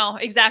 Liana. I know,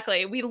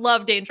 exactly. We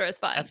love dangerous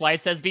fun. That's why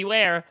it says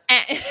beware.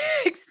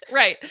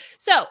 Right.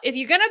 So if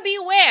you're going to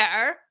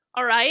beware,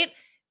 all right,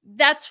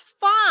 that's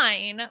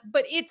fine,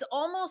 but it's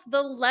almost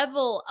the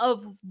level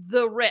of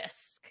the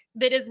risk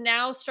that is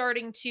now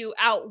starting to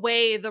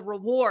outweigh the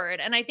reward.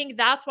 And I think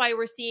that's why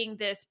we're seeing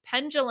this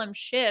pendulum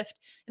shift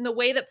in the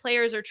way that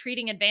players are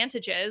treating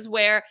advantages,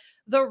 where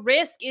the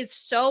risk is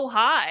so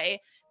high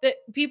that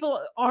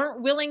people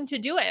aren't willing to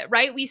do it,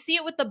 right? We see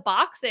it with the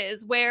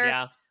boxes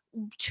where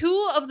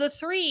 2 of the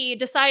 3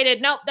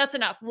 decided, nope, that's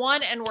enough.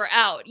 1 and we're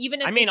out,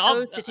 even if they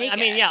chose to take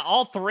it.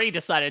 All 3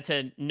 decided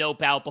to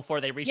nope out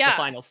before they reached the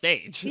final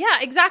stage. Yeah,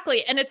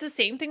 exactly. And it's the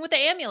same thing with the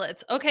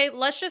amulets. Okay,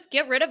 let's just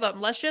get rid of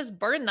them. Let's just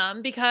burn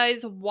them,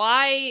 because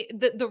why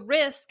the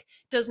risk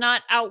does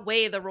not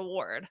outweigh the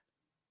reward.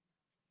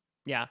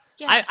 Yeah.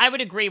 I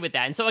would agree with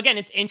that. And so again,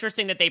 it's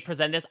interesting that they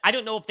present this. I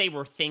don't know if they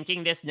were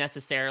thinking this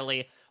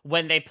necessarily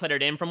when they put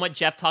it in. From what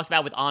Jeff talked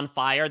about with On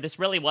Fire, this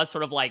really was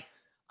sort of like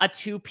a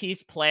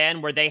 2-piece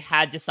plan where they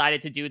had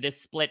decided to do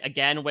this split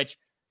again, which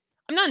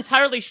I'm not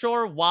entirely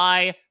sure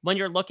why, when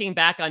you're looking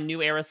back on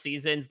New Era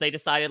seasons, they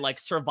decided like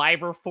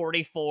Survivor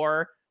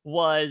 44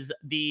 was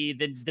the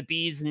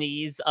bee's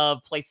knees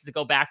of places to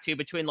go back to,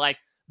 between like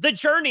the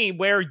journey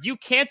where you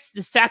can't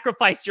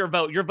sacrifice your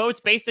vote. Your vote's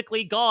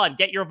basically gone.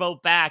 Get your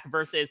vote back,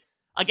 versus,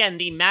 again,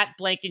 the Matt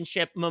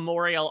Blankenship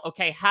Memorial.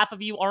 Okay, half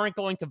of you aren't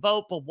going to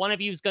vote, but one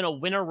of you is going to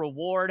win a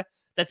reward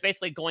that's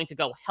basically going to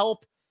go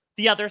help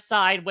the other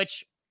side,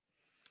 which,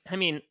 I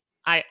mean,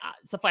 I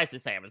suffice to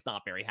say, I was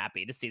not very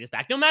happy to see this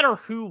back. No matter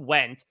who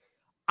went,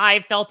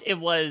 I felt it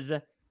was,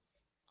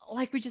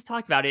 like we just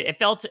talked about it, it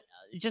felt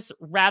just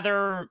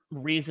rather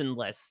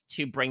reasonless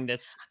to bring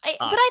this up.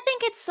 But I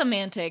think it's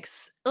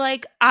semantics.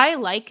 Like, I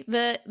like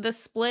the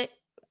split,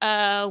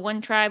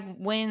 one tribe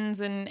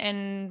wins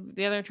and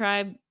the other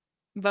tribe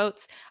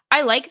votes.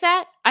 I like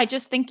that. I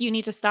just think you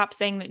need to stop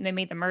saying that they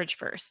made the merge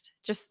first.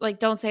 Just like,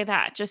 don't say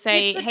that. Just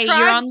say, hey,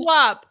 you're on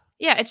swap.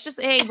 Yeah, it's just,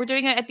 hey, we're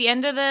doing it at the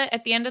end of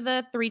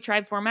the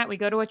 3-tribe format. We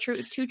go to a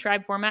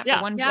 2-tribe format for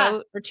 1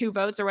 vote or 2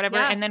 votes or whatever,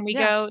 and then we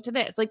go to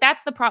this. Like,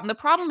 that's the problem. The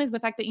problem is the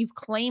fact that you've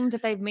claimed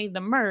that they've made the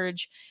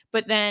merge,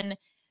 but then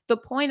the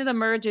point of the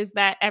merge is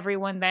that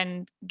everyone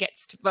then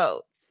gets to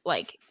vote,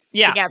 like,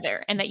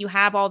 together, and that you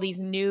have all these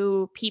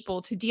new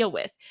people to deal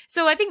with.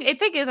 So I think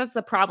that's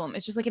the problem.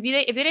 It's just like, if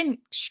they didn't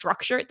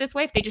structure it this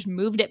way, if they just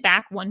moved it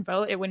back 1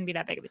 vote, it wouldn't be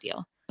that big of a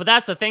deal. But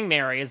that's the thing,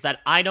 Mary, is that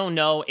I don't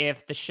know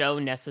if the show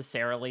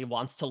necessarily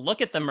wants to look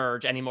at the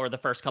merge anymore the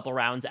first couple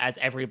rounds as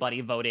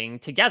everybody voting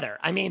together.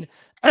 I mean,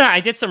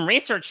 I did some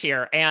research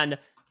here, and,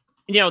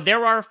 you know,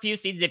 there are a few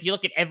seasons. If you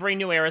look at every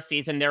New Era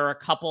season, there are a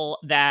couple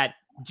that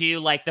do,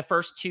 like, the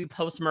first 2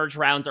 post-merge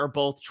rounds are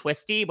both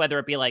twisty, whether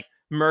it be, like,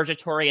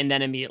 mergatory and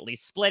then immediately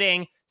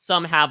splitting.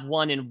 Some have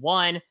 1 and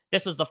 1.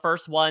 This was the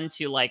first one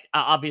to, like,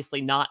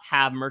 obviously not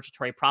have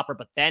mergatory proper,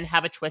 but then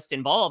have a twist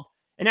involved.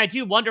 And I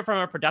do wonder, from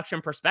a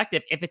production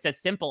perspective, if it's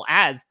as simple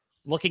as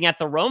looking at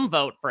the Rome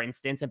vote, for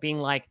instance, and being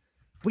like,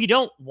 we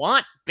don't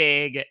want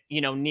big,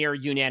 you know, near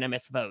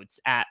unanimous votes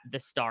at the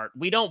start.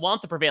 We don't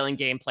want the prevailing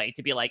gameplay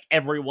to be like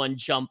everyone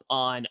jump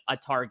on a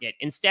target.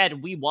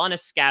 Instead, we want to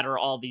scatter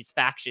all these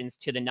factions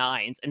to the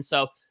nines. And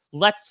so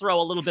let's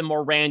throw a little bit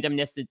more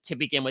randomness to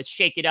begin with,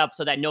 shake it up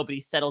so that nobody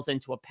settles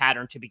into a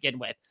pattern to begin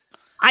with.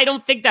 I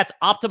don't think that's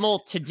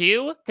optimal to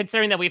do,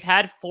 considering that we've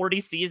had 40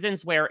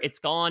 seasons where it's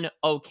gone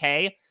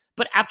okay.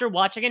 But after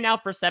watching it now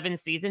for 7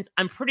 seasons,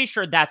 I'm pretty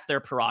sure that's their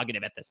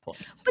prerogative at this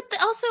point. But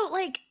also,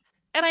 like,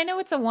 and I know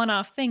it's a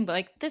one-off thing, but,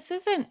 like, this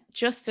isn't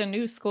just a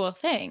new school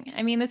thing.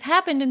 I mean, this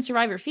happened in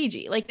Survivor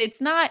Fiji. Like,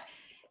 it's not,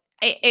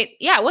 it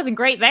wasn't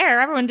great there.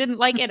 Everyone didn't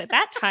like it at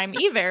that time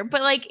either.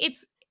 But, like,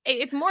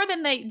 it's more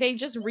than they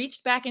just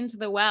reached back into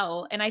the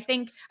well. And I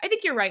think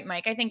you're right,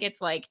 Mike. I think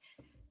it's like,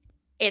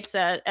 it's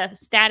a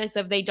status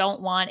of they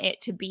don't want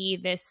it to be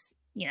this,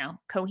 you know,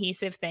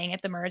 cohesive thing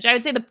at the merge. I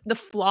would say the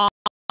flaw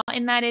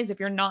in that is, if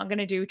you're not going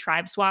to do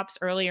tribe swaps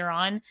earlier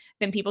on,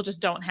 then people just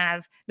don't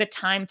have the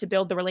time to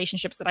build the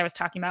relationships that I was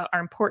talking about are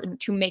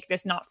important to make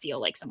this not feel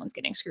like someone's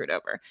getting screwed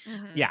over.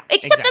 Mm-hmm. Yeah.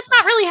 Except that's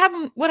not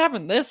really what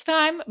happened this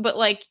time, but,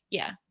 like,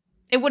 yeah,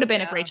 it would have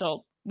been if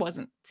Rachel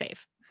wasn't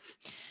safe.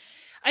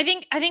 I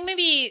think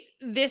maybe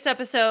this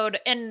episode,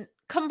 and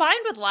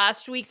combined with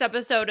last week's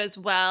episode as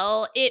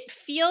well, it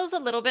feels a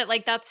little bit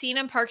like that scene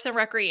in Parks and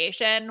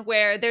Recreation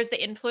where there's the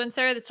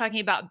influencer that's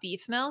talking about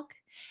beef milk.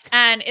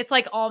 And it's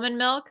like almond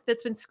milk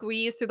that's been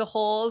squeezed through the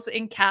holes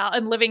in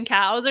living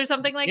cows or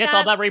something like that. It's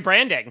all about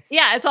rebranding.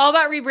 Yeah, it's all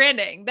about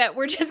rebranding, that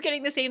we're just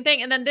getting the same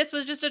thing. And then this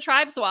was just a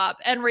tribe swap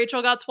and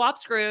Rachel got swap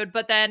screwed,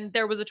 but then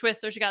there was a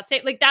twist, so she got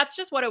saved. Like, that's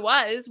just what it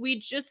was. We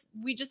just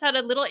had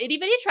a little itty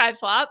bitty tribe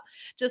swap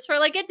just for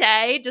like a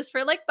day, just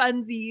for like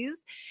funsies.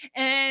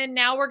 And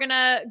now we're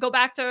gonna go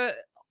back to,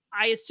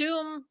 I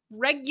assume,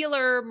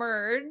 regular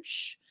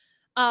merge.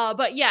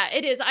 But yeah,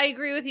 it is. I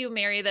agree with you,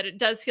 Mary, that it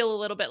does feel a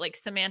little bit like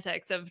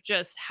semantics of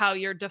just how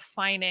you're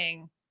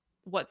defining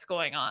what's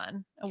going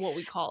on and what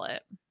we call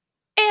it.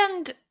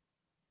 And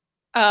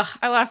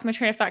I lost my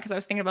train of thought because I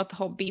was thinking about the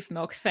whole beef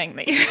milk thing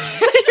that you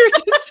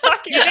were just talking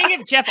Do you think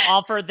if Jeff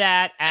offered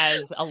that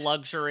as a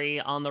luxury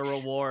on the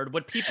reward,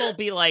 would people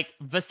be like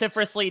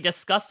vociferously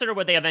disgusted, or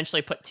would they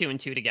eventually put 2 and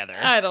 2 together?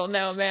 I don't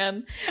know,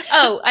 man.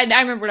 Oh, I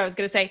remember what I was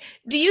going to say.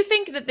 Do you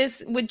think that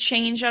this would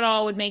change at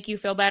all, would make you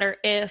feel better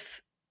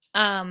if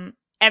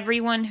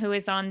everyone who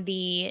is on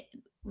the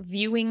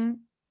viewing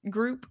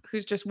group,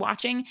 who's just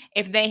watching,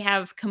 if they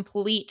have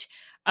complete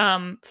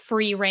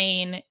free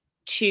reign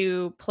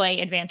to play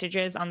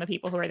advantages on the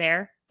people who are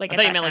there? Like, I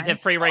thought you meant like the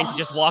free reign to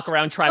just walk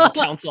around tribal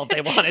council if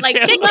they wanted Like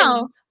to. chicken.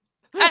 No.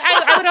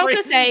 I would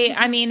also say,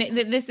 I mean,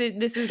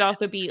 this would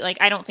also be like,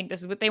 I don't think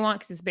this is what they want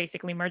because it's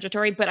basically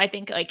mergatory, but I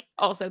think like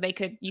also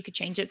you could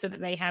change it so that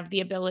they have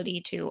the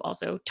ability to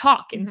also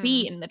talk and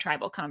be in the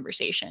tribal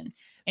conversation.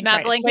 And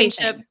Matt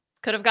Blankenship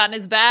could have gotten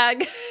his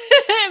bag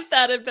if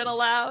that had been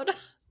allowed.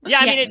 Yeah,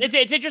 I mean,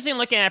 it's interesting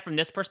looking at it from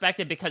this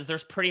perspective because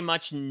there's pretty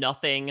much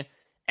nothing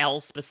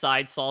else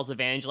besides Saul's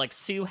advantage. Like,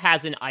 Sue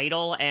has an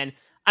idol, and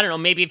I don't know,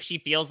 maybe if she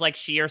feels like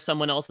she or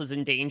someone else is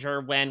in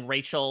danger when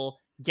Rachel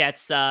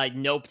gets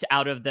noped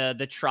out of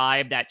the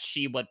tribe, that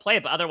she would play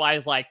it. But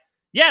otherwise, like,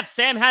 yeah, if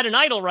Sam had an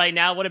idol right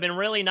now, it would have been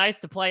really nice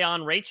to play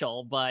on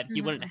Rachel, but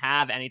he wouldn't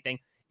have anything.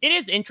 It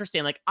is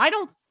interesting. Like, I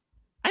don't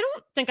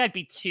think I'd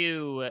be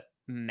too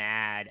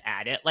mad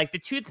at it. Like, the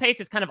toothpaste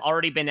has kind of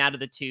already been out of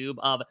the tube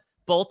of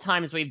both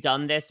times we've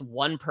done this,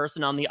 one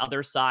person on the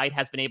other side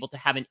has been able to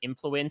have an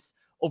influence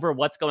over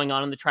what's going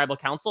on in the tribal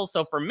council.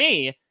 So for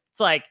me, it's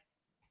like,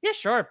 yeah,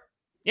 sure.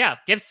 Yeah,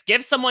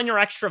 give someone your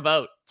extra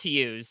vote to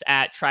use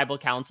at tribal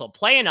council.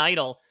 Play an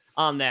idol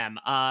on them.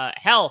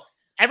 Hell,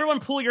 everyone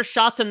pool your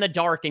shots in the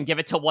dark and give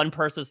it to one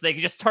person so they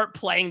can just start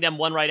playing them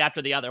one right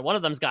after the other. One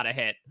of them's got to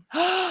hit.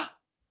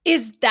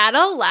 Is that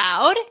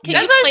allowed?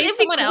 Can you play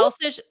someone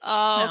else's?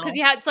 Oh, because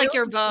it's like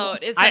your vote.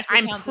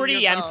 I'm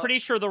pretty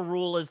sure the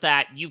rule is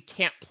that you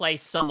can't play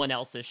someone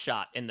else's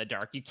shot in the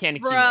dark. You can't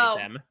accumulate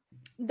them.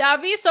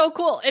 That'd be so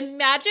cool.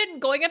 Imagine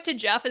going up to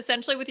Jeff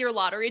essentially with your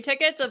lottery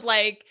tickets of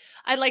like,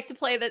 I'd like to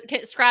play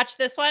this. Scratch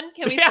this one.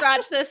 Can we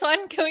scratch this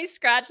one? Can we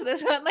scratch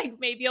this one? Like,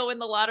 maybe you'll win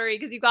the lottery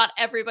because you got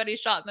everybody's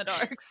shot in the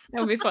darks.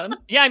 That would be fun.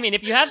 Yeah, I mean,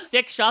 if you have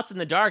 6 shots in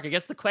the dark, I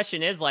guess the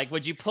question is like,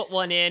 would you put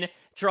one in,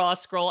 draw a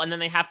scroll, and then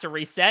they have to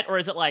reset? Or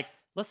is it like,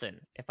 listen,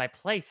 if I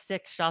play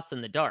 6 shots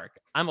in the dark,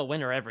 I'm a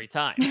winner every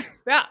time.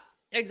 Yeah,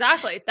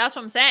 exactly. That's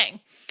what I'm saying.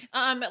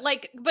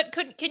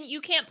 But you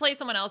can't play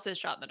someone else's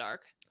shot in the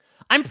dark.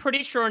 I'm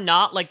pretty sure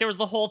not. Like, there was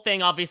the whole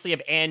thing, obviously,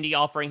 of Andy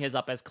offering his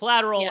up as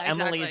collateral,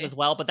 Emily's as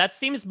well, but that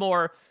seems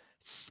more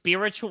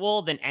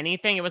spiritual than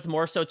anything. It was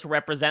more so to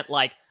represent,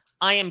 like,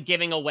 I am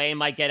giving away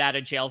my get out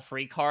of jail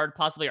free card,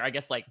 possibly, or I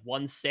guess like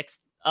 1/6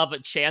 of a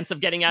chance of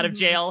getting out of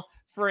jail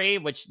free,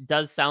 which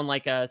does sound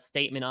like a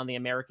statement on the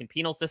American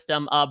penal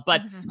system.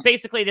 But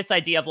basically this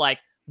idea of like,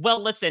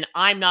 well, listen,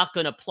 I'm not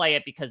going to play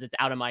it because it's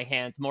out of my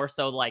hands. More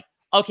so like,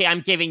 okay,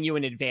 I'm giving you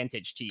an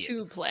advantage to use.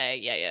 To play.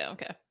 Yeah.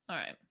 Okay. All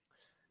right.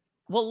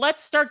 Well,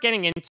 let's start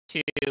getting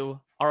into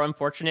our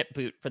unfortunate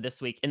boot for this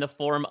week in the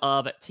form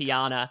of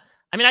Tiana.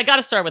 I mean, I got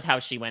to start with how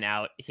she went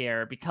out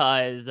here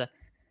because,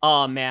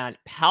 oh man,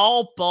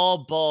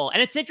 palpable.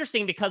 And it's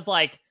interesting because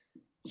like,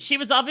 she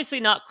was obviously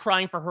not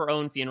crying for her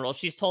own funeral.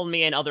 She's told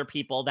me and other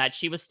people that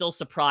she was still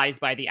surprised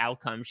by the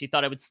outcome. She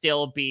thought it would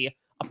still be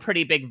a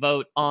pretty big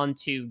vote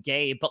onto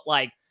Gabe, but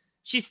like,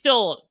 she's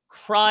still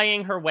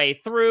crying her way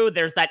through.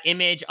 There's that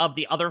image of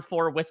the other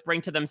 4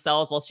 whispering to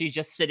themselves while she's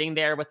just sitting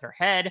there with her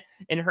head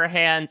in her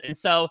hands. And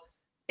so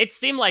it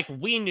seemed like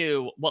we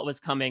knew what was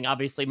coming,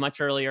 obviously, much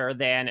earlier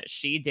than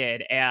she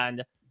did.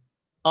 And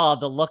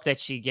the look that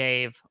she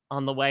gave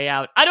on the way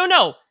out. I don't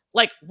know.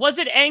 Like, was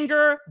it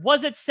anger?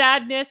 Was it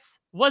sadness?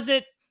 Was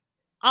it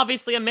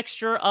obviously a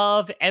mixture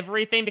of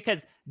everything?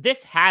 Because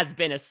this has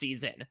been a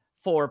season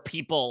for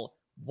people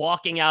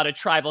walking out of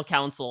tribal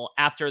council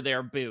after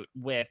their boot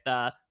with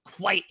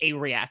quite a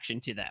reaction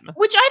to them.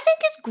 Which I think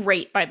is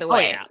great, by the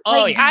way.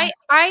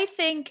 I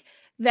think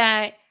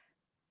that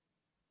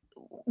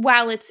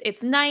while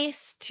it's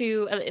nice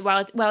to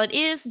while it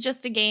is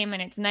just a game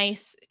and it's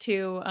nice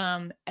to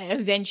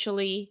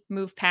eventually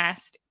move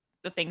past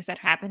the things that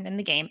happened in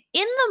the game,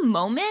 in the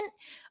moment,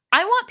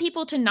 I want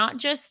people to not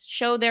just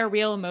show their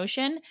real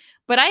emotion,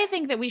 but I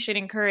think that we should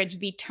encourage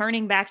the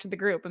turning back to the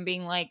group and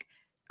being like,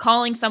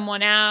 calling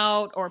someone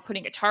out or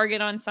putting a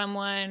target on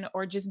someone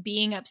or just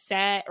being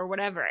upset or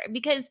whatever.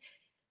 Because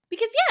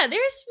yeah,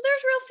 there's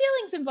real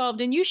feelings involved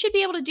and you should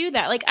be able to do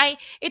that. Like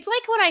it's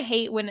like what I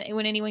hate when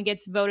anyone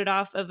gets voted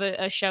off of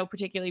a show,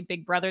 particularly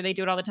Big Brother. They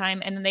do it all the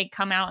time. And then they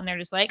come out and they're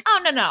just like, oh,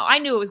 no, I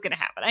knew it was going to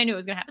happen.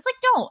 It's like,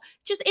 don't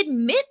just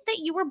admit that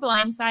you were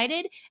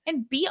blindsided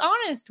and be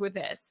honest with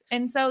this.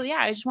 And so, yeah,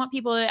 I just want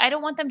people, I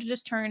don't want them to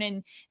just turn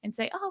and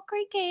say, oh,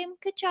 great game.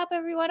 Good job,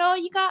 everyone. Oh,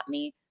 you got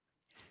me.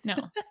 No.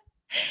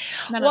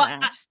 None of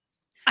that.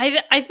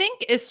 I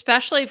think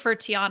especially for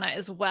Tiana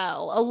as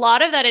well, a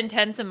lot of that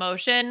intense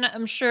emotion,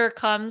 I'm sure,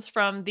 comes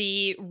from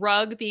the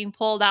rug being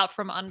pulled out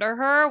from under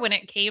her when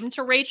it came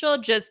to Rachel.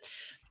 Just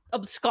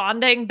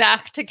absconding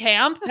back to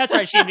camp. That's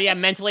right. She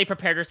mentally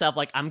prepared herself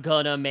like, I'm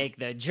gonna make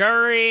the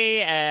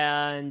jury,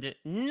 and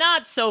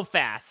not so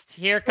fast.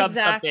 Here comes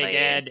something,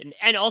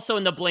 and also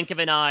in the blink of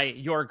an eye,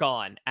 you're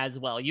gone as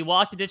well. You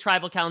walked into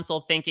tribal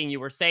council thinking you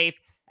were safe,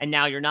 and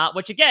now you're not,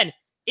 which again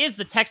is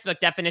the textbook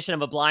definition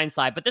of a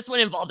blindside, but this one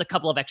involved a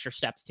couple of extra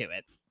steps to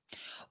it.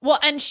 Well,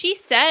 and she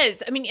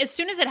says, I mean, as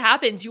soon as it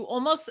happens, you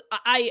almost,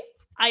 I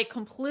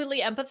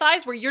completely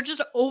empathize where you're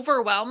just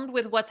overwhelmed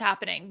with what's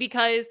happening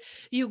because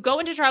you go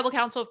into tribal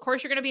council. Of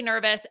course, you're going to be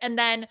nervous. And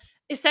then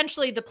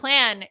essentially the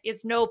plan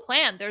is no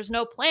plan. There's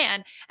no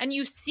plan. And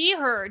you see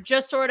her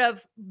just sort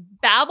of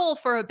babble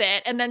for a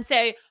bit and then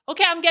say,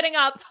 okay, I'm getting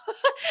up.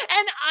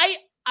 And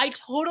I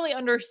totally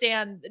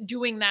understand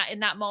doing that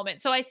in that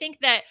moment. So I think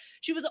that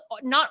she was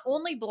not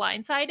only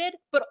blindsided,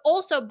 but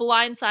also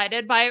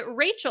blindsided by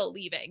Rachel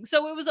leaving.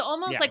 So it was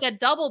almost like a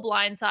double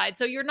blindside.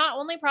 So you're not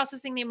only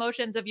processing the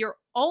emotions of your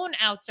own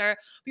ouster,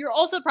 but you're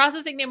also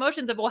processing the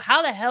emotions of, well,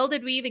 how the hell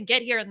did we even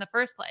get here in the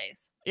first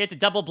place? It's a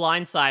double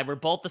blindside where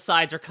both the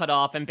sides are cut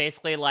off and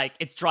basically like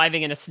it's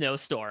driving in a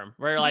snowstorm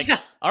where you're like,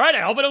 all right,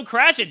 I hope I don't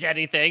crash into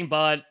anything,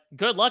 but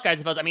good luck, I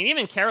suppose. I mean,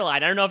 even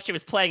Caroline, I don't know if she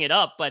was playing it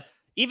up, but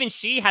even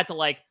she had to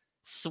like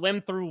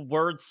swim through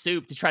word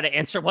soup to try to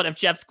answer one of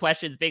Jeff's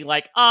questions, being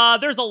like,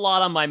 there's a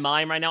lot on my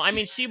mind right now. I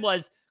mean, she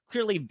was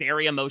clearly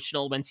very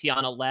emotional when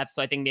Tiana left,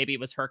 so I think maybe it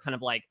was her kind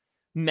of like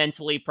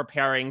mentally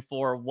preparing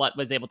for what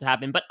was able to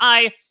happen. But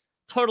I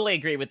totally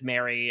agree with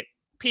Mary.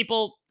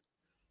 People,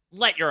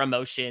 let your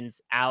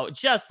emotions out.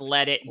 Just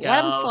let it go.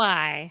 Let them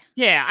fly.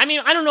 Yeah, I mean,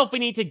 I don't know if we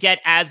need to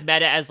get as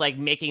meta as like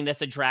making this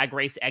a Drag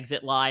Race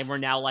exit line where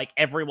now like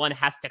everyone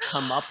has to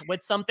come up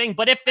with something.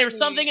 But if there's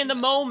something in the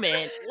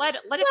moment, let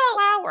it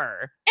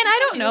flower. And I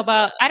don't know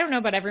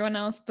about everyone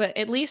else, but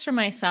at least for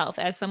myself,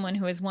 as someone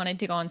who has wanted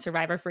to go on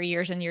Survivor for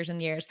years and years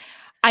and years,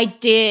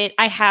 I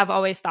have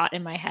always thought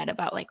in my head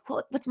about like,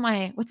 what's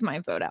my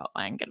vote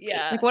outline gonna be?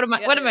 Like, what am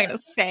I gonna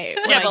say?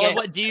 Yeah, but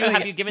what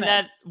have you given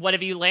that? What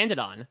have you landed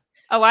on?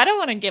 Oh, I don't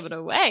want to give it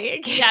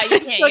away. Yeah, you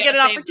can't still get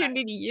an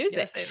opportunity to use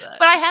it.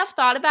 But I have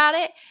thought about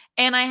it,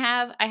 and I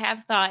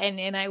have thought,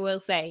 and I will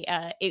say,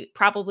 it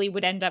probably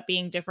would end up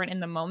being different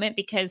in the moment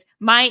because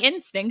my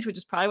instinct, which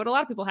is probably what a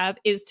lot of people have,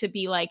 is to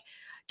be like,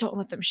 don't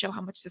let them show how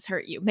much this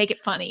hurt you. Make it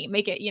funny.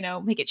 Make it,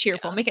 make it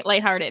cheerful. Make it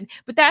lighthearted.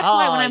 But that's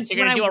why when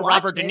you're gonna do a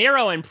Robert De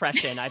Niro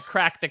impression, I've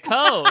cracked the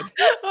code.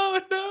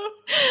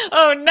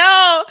 Oh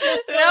no,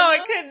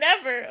 it could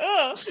never.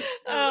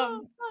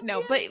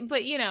 No,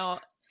 but you don't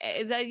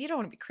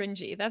want to be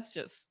cringy. That's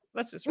just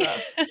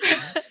rough.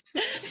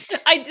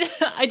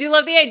 I do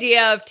love the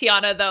idea of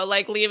Tiana though,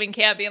 like leaving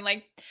camp being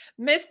like,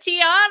 Miss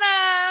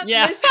Tiana,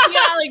 Miss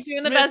Tiana, like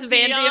doing the best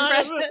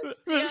Vanjie impression.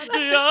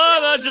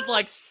 Tiana, just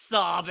like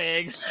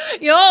sobbing.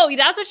 Yo,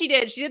 that's what she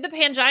did. She did the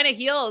Pangina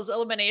Heels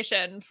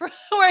elimination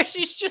where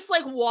she's just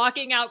like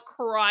walking out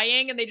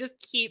crying, and they just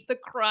keep the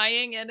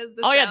crying in as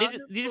the sound. Yeah,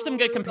 these are some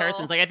good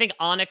comparisons. Like I think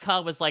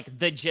Annika was like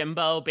the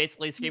Jimbo,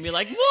 basically screaming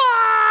like,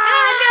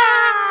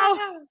 "Whoa!"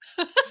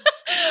 No!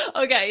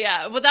 Okay,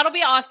 yeah. Well, that'll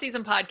be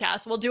off-season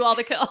podcast. We'll do all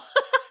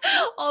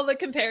the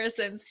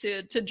comparisons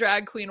to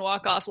drag queen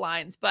walk-off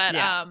lines. But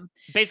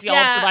basically all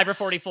of Survivor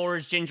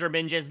 44's Ginger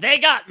Minges. They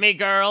got me,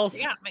 girls.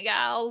 They got me,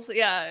 gals.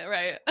 Yeah,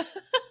 right.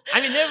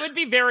 I mean, that would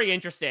be very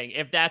interesting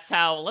if that's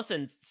how.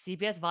 Listen,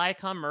 CBS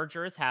Viacom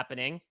merger is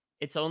happening.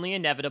 It's only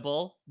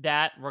inevitable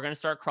that we're going to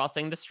start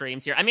crossing the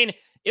streams here. I mean,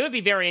 it would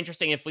be very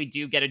interesting if we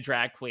do get a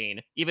drag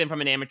queen, even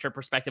from an amateur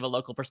perspective, a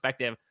local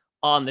perspective,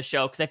 on the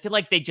show, because I feel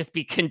like they'd just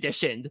be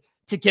conditioned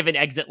to give an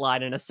exit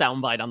line and a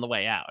soundbite on the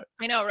way out.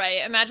 I know,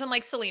 right? Imagine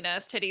like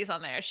Selena's titties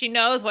on there. She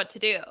knows what to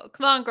do.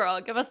 Come on, girl,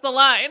 give us the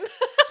line.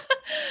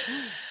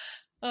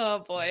 Oh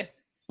boy.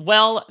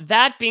 Well,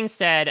 that being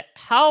said,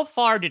 how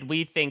far did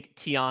we think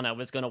Tiana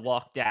was going to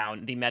walk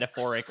down the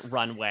metaphoric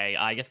runway?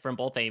 I guess from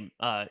both a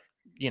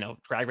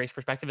drag race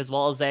perspective as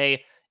well as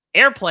a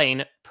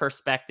airplane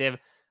perspective.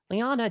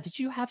 Liana, did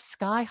you have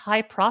sky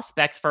high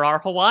prospects for our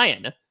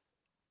Hawaiian?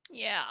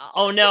 Yeah.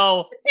 Oh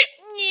no.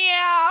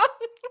 Yeah.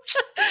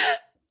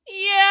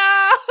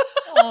 Yeah.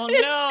 Oh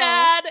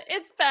no.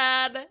 It's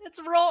bad.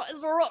 It's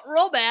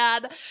real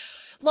bad.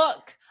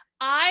 Look,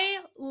 I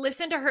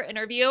listened to her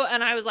interview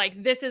and I was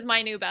like, this is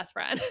my new best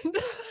friend.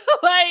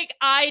 Like,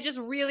 I just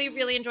really,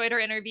 really enjoyed her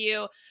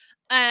interview.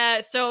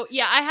 So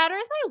yeah, I had her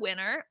as my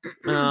winner.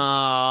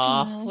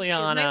 Oh, Liana.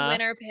 She's my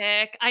winner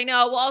pick. I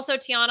know. Well, also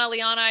Tiana,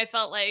 Liana, I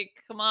felt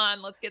like, come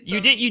on, let's get some.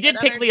 You did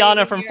pick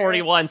Liana from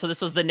 41, so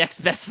this was the next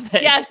best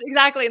thing. Yes,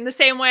 exactly. In the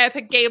same way I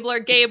picked Gabler.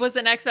 Gabe was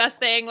the next best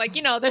thing. Like,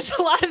 there's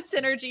a lot of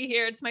synergy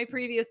here. It's my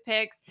previous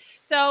picks.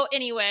 So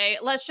anyway,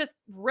 let's just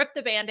rip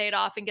the Band-Aid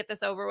off and get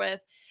this over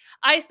with.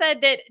 I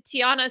said that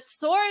Tiana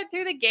soared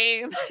through the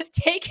game,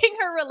 taking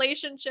her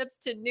relationships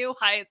to new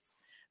heights.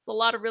 It's a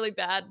lot of really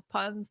bad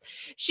puns.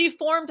 She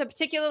formed a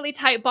particularly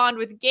tight bond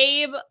with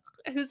Gabe,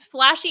 whose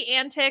flashy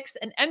antics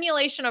and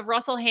emulation of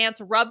Russell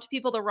Hantz rubbed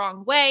people the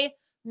wrong way.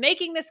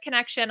 Making this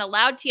connection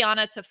allowed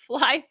Tiana to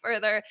fly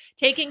further,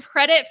 taking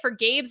credit for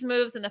Gabe's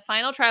moves in the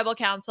final tribal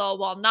council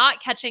while not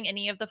catching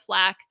any of the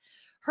flack.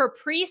 Her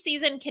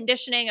preseason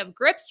conditioning of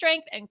grip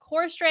strength and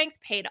core strength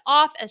paid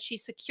off as she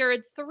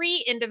secured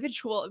 3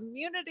 individual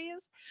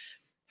immunities.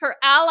 Her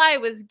ally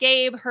was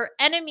Gabe. Her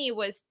enemy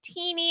was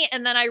Teeny.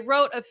 And then I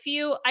wrote a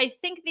few. I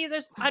think these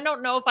are, I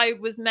don't know if I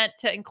was meant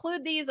to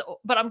include these,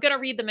 but I'm going to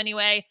read them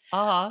anyway.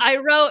 I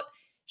wrote,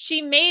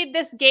 she made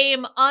this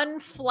game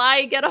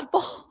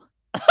unfly-gettable.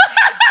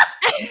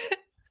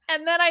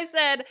 And then I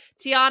said,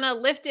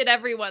 Tiana lifted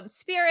everyone's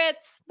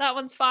spirits. That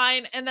one's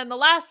fine. And then the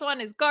last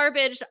one is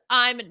garbage.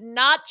 I'm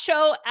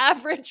nacho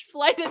average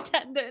flight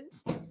attendant.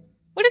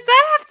 What does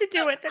that have to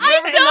do with it?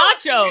 I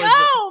don't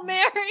know,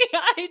 Mary.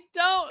 I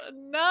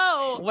don't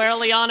know. Well,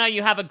 Liana,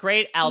 you have a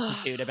great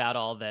altitude about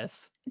all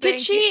this. Did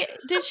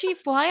she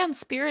fly on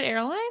Spirit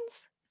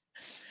Airlines?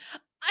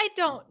 I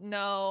don't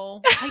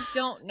know. I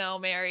don't know,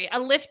 Mary. A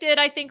lifted,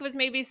 I think, was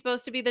maybe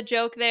supposed to be the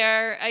joke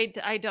there. I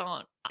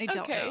don't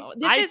know.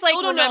 This is like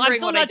remembering I'm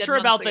still what not I did sure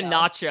about months the ago.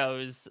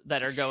 nachos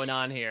that are going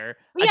on here.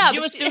 Yeah, did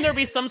you assume there'd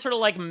be some sort of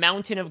like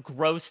mountain of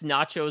gross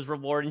nachos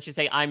reward, and she'd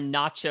say, "I'm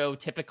nacho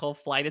typical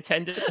flight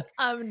attendant."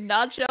 I'm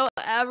nacho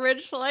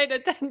average flight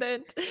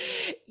attendant.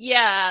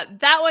 Yeah,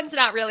 that one's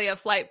not really a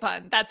flight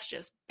pun. That's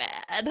just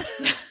bad.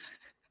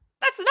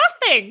 That's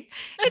nothing.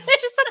 It's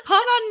just a pun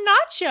on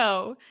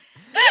nacho.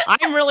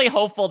 I'm really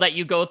hopeful that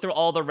you go through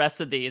all the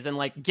rest of these and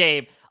like,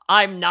 Gabe,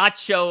 I'm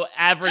nacho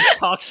average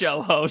talk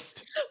show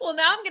host. Well,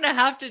 now I'm gonna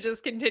have to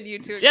just continue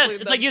to include Yeah,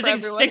 it's them like for using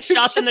everyone 6 who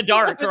shots in the gets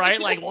dark, to right?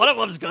 it. Like one of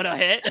them's gonna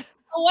hit.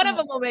 One of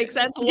them will make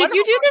sense. Did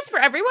you do this for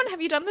everyone?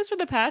 Have you done this for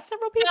the past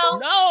several people?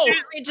 No.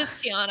 Apparently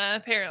just Tiana.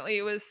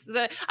 Apparently was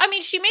the. I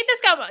mean, she made this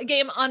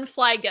game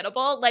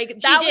unfly-gettable. Like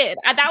She did.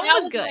 That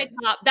one was good.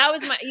 My top. That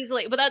was my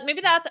easily. But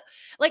maybe that's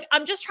like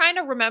I'm just trying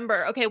to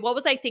remember. Okay, what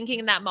was I thinking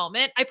in that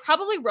moment? I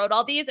probably wrote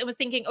all these and was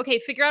thinking, okay,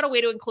 figure out a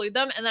way to include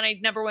them, and then I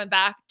never went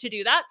back to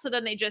do that. So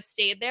then they just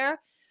stayed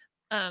there.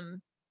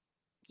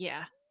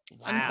 Yeah.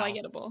 Wow.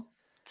 Unfly-gettable.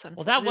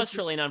 Well, that was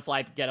truly an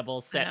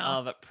unfly-gettable set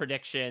of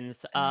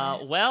predictions.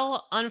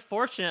 Well,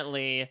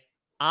 unfortunately,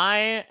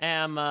 I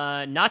am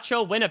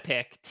Nacho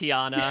Winnipeg,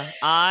 Tiana.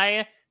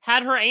 I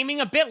had her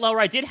aiming a bit lower.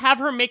 I did have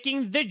her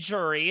making the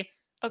jury.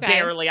 Okay.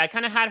 Barely. I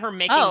kind of had her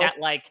making that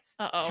like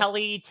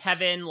Kelly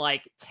Tevin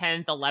like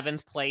 10th,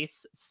 11th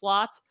place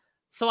slot.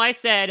 So I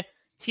said,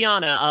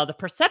 Tiana, the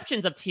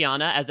perceptions of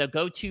Tiana as a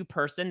go-to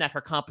person that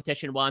her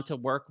competition wanted to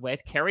work with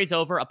carries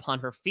over upon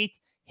her feet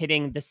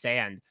hitting the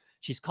sand.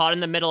 She's caught in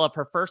the middle of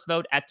her first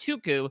vote at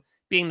Tuku,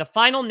 being the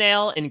final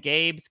nail in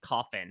Gabe's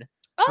coffin.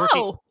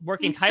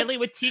 Working tightly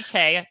with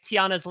TK,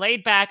 Tiana's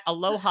laid-back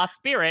aloha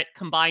spirit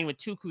combined with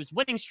Tuku's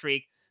winning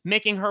streak,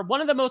 making her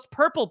one of the most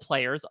purple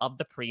players of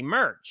the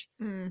pre-merge.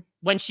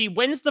 When she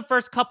wins the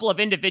first couple of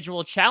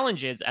individual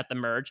challenges at the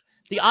merge,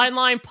 the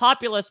online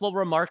populace will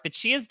remark that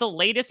she is the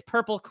latest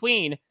purple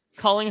queen,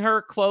 calling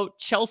her, quote,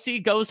 Chelsea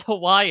Goes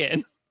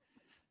Hawaiian.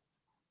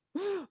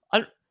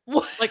 Like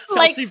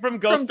Chelsea from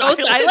Ghost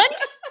Island?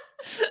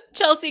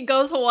 Chelsea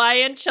Goes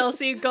Hawaiian,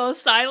 Chelsea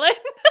Goes Island.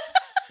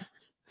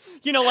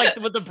 You know, like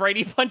with the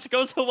Brady Bunch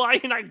goes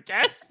Hawaiian, I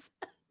guess.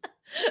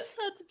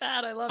 That's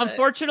bad. I love it.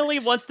 Unfortunately,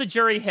 once the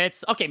jury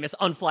hits, okay, Miss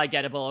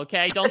Unfly-gettable,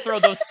 okay? Don't throw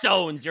those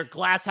stones, your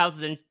glass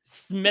houses and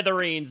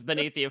smithereens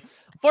beneath you.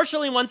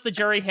 Unfortunately, once the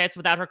jury hits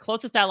without her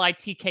closest ally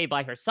TK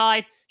by her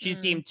side, she's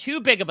deemed too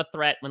big of a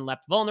threat when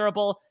left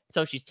vulnerable,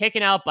 so she's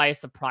taken out by a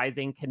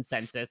surprising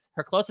consensus.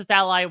 Her closest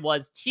ally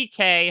was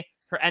TK.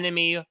 Her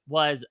enemy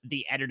was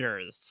the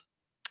editors.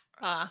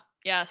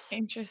 Yes.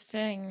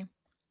 Interesting.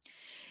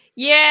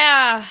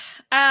 Yeah.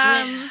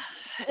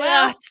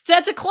 Well,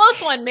 that's a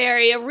close one,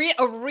 Mary. A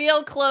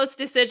real close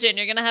decision.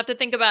 You're gonna have to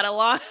think about it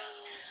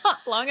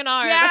long and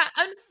hard. Yeah,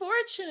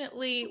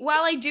 unfortunately,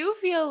 while I do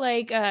feel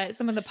like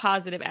some of the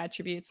positive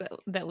attributes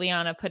that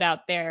Liana put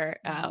out there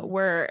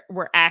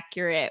were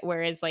accurate,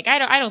 whereas like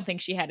I don't think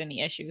she had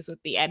any issues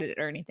with the edit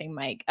or anything,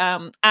 Mike.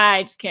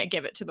 I just can't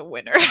give it to the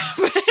winner.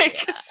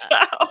 So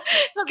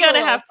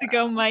gonna have to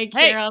go Mike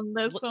here on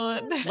this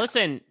one.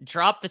 Listen,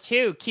 drop the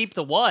 2, keep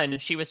the 1.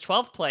 She was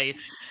 12th place.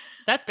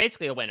 That's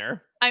basically a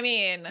winner. I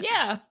mean,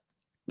 yeah.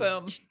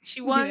 Boom. She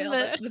won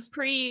the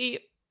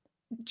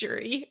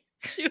pre-jury.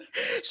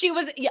 She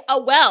was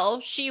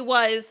she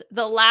was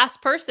the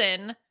last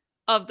person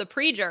of the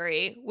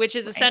pre-jury, which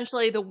is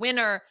essentially the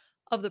winner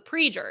of the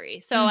pre-jury.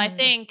 So I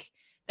think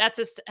that's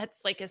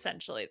like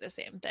essentially the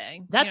same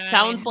thing. That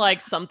sounds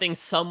like something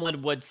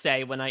someone would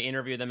say when I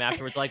interview them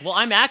afterwards. Like, well,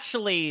 I'm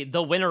actually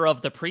the winner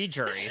of the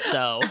pre-jury.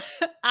 So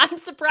I'm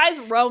surprised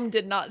Rome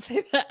did not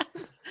say that.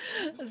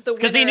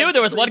 Because he knew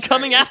there was one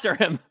coming after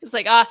him. It's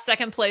like,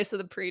 second place of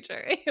the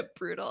pre-jury.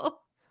 Brutal.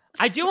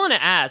 I do want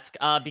to ask,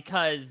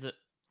 because,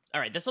 all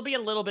right, this will be a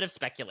little bit of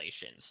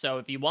speculation. So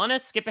if you want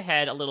to skip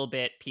ahead a little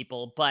bit,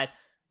 people, but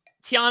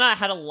Tiana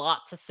had a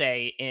lot to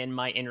say in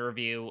my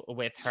interview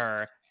with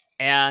her.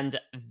 And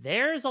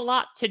there's a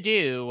lot to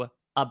do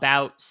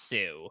about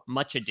Sue.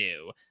 Much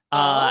ado.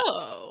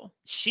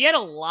 She had a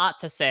lot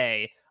to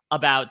say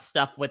about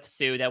stuff with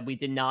Sue that we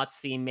did not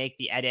see make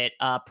the edit.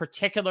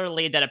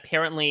 Particularly that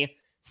apparently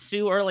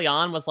Sue early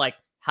on was like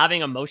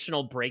having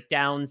emotional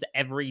breakdowns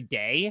every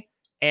day.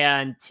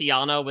 and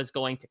Tiana was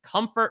going to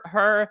comfort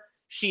her.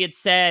 She had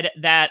said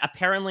that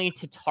apparently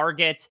to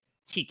target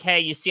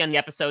TK, you see on the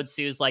episode,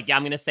 Sue's like, yeah,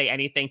 I'm going to say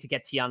anything to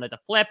get Tiana to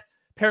flip.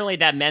 Apparently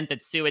that meant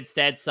that Sue had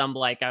said some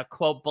like a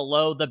quote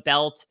below the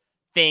belt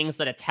things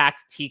that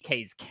attacked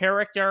TK's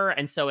character.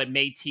 And so it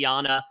made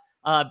Tiana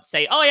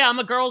say, oh yeah, I'm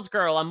a girl's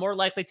girl. I'm more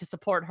likely to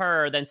support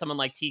her than someone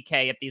like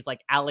TK if these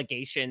like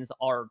allegations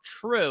are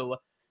true.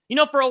 You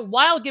know, for a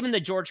while, given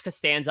the George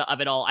Costanza of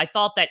it all, I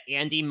thought that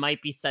Andy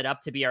might be set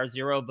up to be our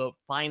 0 vote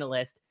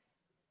finalist.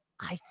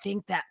 I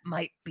think that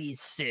might be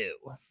Sue.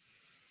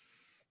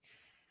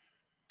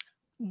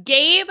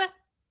 Gabe,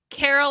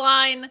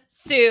 Caroline,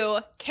 Sue.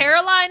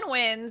 Caroline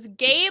wins.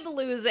 Gabe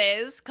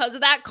loses because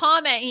of that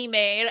comment he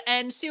made,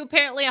 and Sue,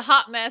 apparently a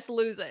hot mess,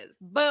 loses.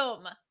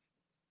 Boom.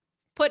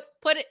 Put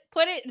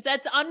it.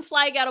 That's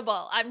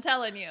unflagettable. I'm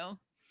telling you.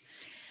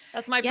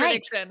 That's my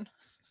prediction.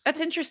 That's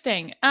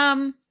interesting. I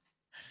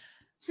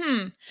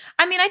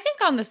mean, I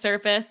think on the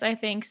surface, I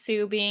think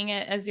Sue being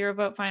a 0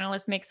 vote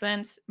finalist makes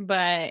sense,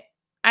 but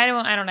I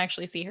don't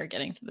actually see her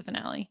getting to the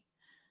finale.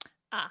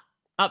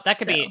 Oh, that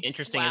could be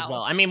interesting as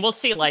well. I mean, we'll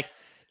see. Like,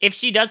 if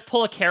she does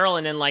pull a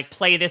Carolyn and like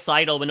play this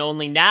idol when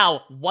only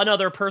now one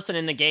other person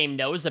in the game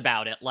knows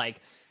about it, like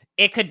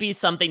it could be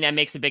something that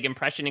makes a big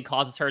impression and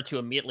causes her to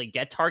immediately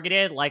get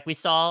targeted, like we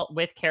saw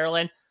with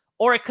Carolyn.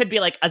 Or it could be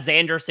like a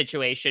Xander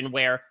situation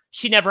where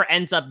she never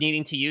ends up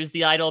needing to use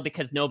the idol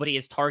because nobody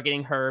is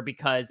targeting her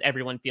because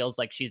everyone feels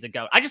like she's a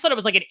goat. I just thought it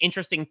was like an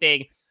interesting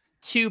thing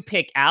to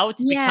pick out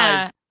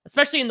because,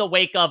 especially in the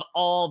wake of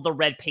all the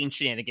red paint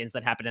shenanigans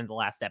that happened in the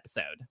last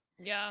episode.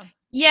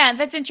 Yeah,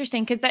 that's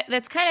interesting because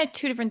that's kind of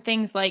two different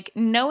things. Like,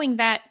 knowing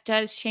that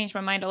does change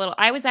my mind a little.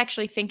 I was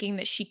actually thinking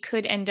that she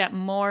could end up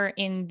more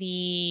in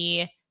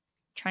the,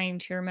 trying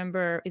to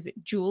remember, is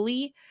it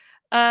Julie?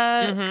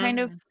 Kind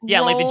of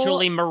role. Like the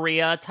Julie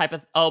Maria type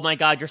of, oh my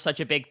god, you're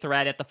such a big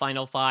threat at the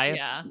final 5.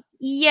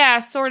 Yeah,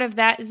 sort of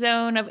that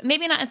zone of,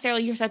 maybe not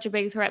necessarily you're such a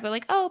big threat, but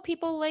like, oh,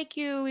 people like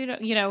you,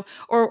 you know,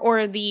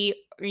 or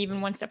even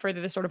one step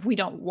further, the sort of, we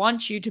don't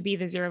want you to be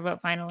the 0 vote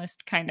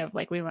finalist, kind of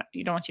like,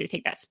 you don't want you to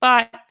take that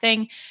spot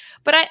thing.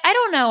 But I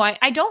don't know.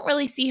 I don't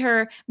really see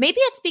her. Maybe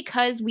it's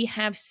because we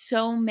have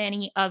so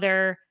many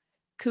other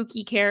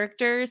kooky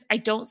characters. I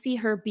don't see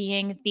her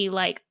being the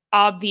like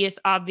obvious,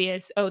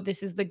 oh,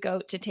 this is the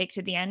goat to take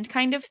to the end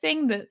kind of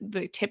thing.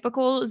 The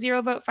typical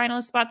 0 vote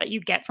finalist spot that you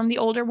get from the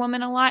older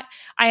woman a lot.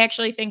 I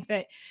actually think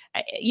that,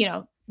 you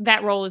know,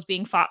 that role is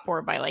being fought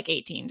for by like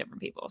 18 different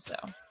people. So.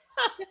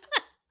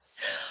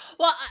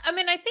 Well, I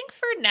mean, I think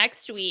for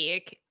next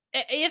week,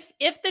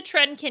 if the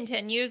trend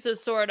continues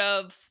as sort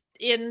of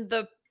in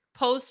the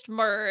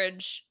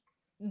post-merge,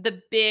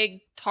 the big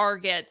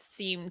targets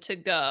seem to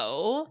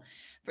go,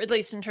 for at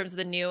least in terms of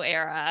the new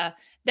era,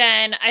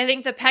 then I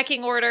think the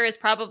pecking order is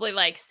probably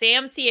like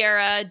Sam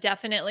Sierra,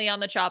 definitely on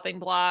the chopping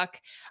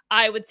block.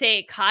 I would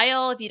say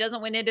Kyle, if he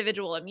doesn't win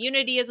individual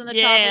immunity, is in the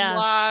chopping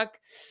block.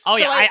 Oh,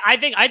 so yeah. I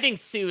think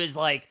Sue is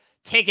like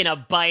taking a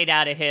bite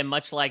out of him,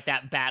 much like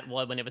that bat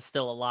would when it was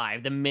still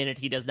alive, the minute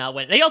he does not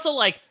win. They also,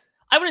 like,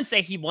 I wouldn't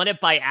say he won it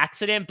by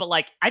accident, but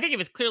like, I think he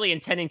was clearly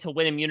intending to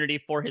win immunity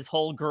for his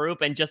whole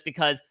group. And just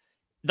because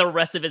the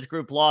rest of his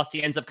group lost,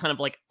 he ends up kind of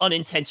like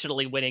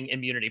unintentionally winning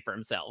immunity for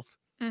himself.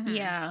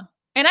 Yeah.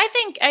 And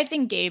I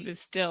think Gabe is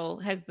still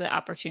has the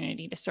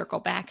opportunity to circle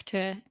back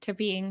to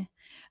being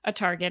a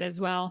target as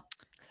well.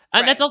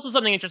 And that's also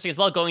something interesting as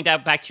well, going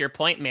back to your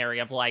point, Mary,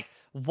 of like,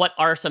 what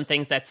are some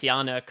things that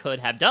Tiana could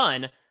have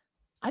done?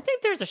 I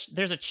think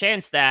there's a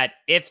chance that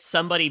if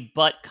somebody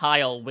but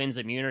Kyle wins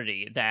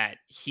immunity, that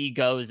he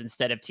goes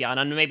instead of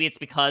Tiana. And maybe it's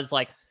because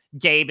like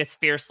Gabe is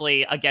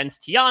fiercely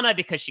against Tiana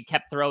because she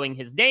kept throwing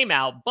his name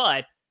out.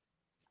 But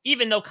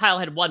even though Kyle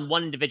had won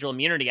one individual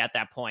immunity at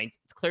that point,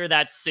 it's clear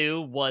that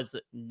Sue was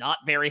not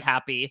very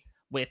happy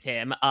with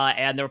him.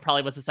 And there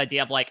probably was this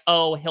idea of like,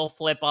 oh, he'll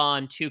flip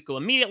on Tuku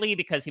immediately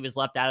because he was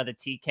left out of the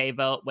TK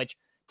vote, which,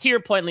 to your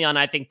point, Leon,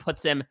 I think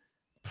puts him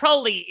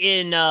probably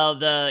in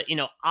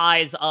the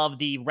eyes of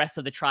the rest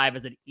of the tribe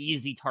as an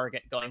easy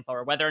target going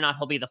forward. Whether or not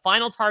he'll be the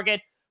final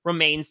target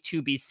remains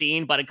to be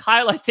seen. But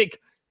Kyle, I think,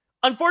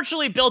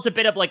 unfortunately built a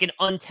bit of like an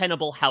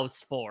untenable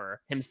house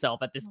for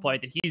himself at this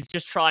point that he's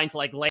just trying to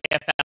like lay a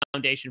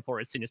foundation for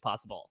as soon as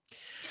possible.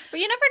 But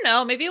you never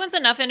know. Maybe he wins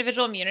enough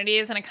individual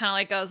immunities and it kind of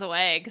like goes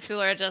away because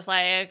people are just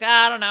like,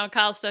 I don't know,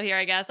 Kyle's still here,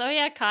 I guess. Oh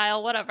yeah,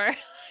 Kyle, whatever.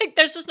 Like,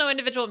 there's just no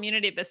individual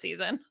immunity this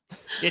season.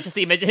 Yeah, just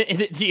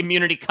the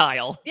immunity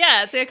Kyle.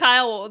 Yeah, it's a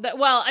Kyle.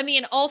 Well, I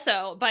mean,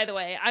 also, by the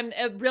way, I'm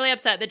really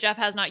upset that Jeff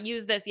has not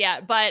used this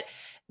yet, but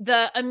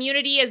the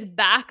immunity is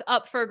back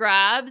up for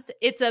grabs.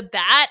 It's a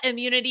bat.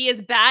 Immunity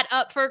is bat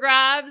up for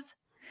grabs.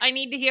 I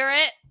need to hear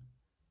it.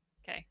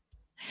 Okay.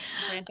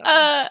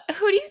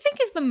 Who do you think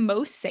is the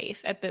most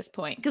safe at this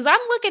point? Because I'm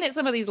looking at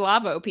some of these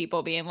Lavo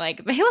people being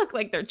like, they look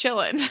like they're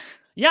chilling.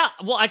 Yeah,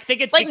 well, I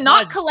think it's like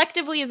not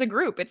collectively as a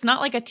group. It's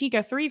not like a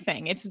Tika 3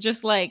 thing. It's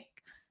just like,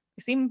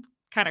 they seem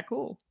kind of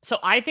cool. So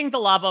I think the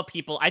Lavo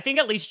people, I think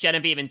at least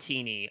Genevieve and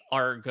Teeny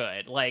are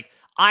good. Like,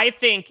 I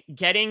think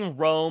getting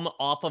Rome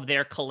off of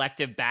their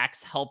collective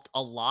backs helped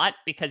a lot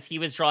because he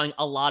was drawing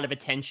a lot of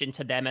attention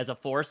to them as a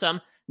foursome.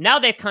 Now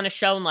they've kind of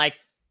shown like,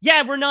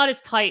 yeah, we're not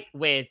as tight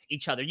with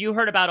each other. You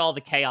heard about all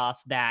the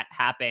chaos that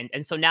happened.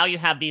 And so now you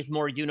have these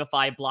more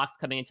unified blocks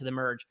coming into the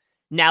merge,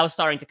 now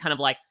starting to kind of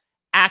like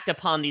act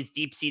upon these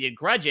deep-seated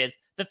grudges.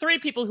 The three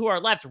people who are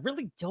left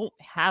really don't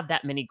have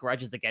that many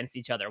grudges against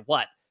each other.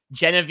 What?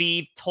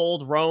 Genevieve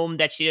told Rome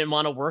that she didn't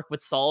want to work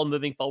with Saul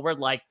moving forward.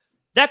 Like,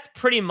 that's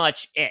pretty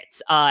much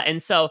it.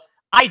 And so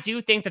I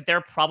do think that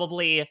they're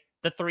probably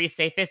the three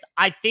safest.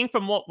 I think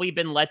from what we've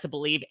been led to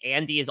believe,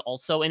 Andy is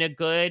also in a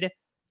good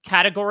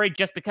category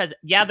just because,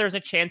 yeah, there's a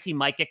chance he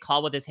might get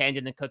caught with his hand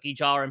in the cookie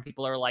jar and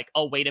people are like,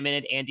 oh, wait a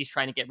minute, Andy's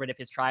trying to get rid of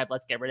his tribe.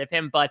 Let's get rid of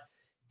him. But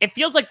it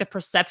feels like the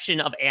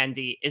perception of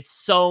Andy is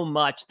so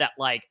much that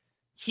like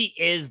he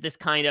is this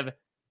kind of,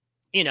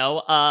 you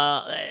know,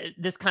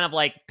 this kind of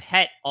like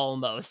pet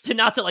almost,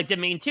 not to like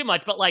demean too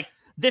much, but like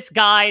this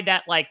guy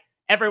that like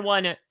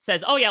everyone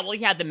says, oh yeah, well,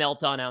 he had the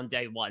meltdown on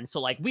day one. So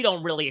like, we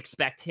don't really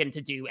expect him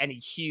to do any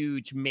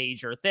huge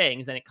major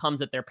things. And it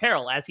comes at their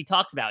peril, as he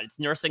talks about. It's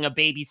nursing a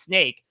baby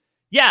snake.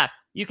 Yeah,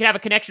 you can have a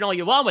connection all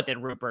you want with it,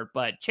 Rupert,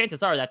 but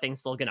chances are that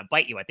thing's still going to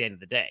bite you at the end of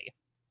the day.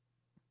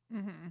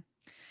 Mm-hmm.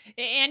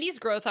 Andy's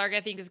growth arc,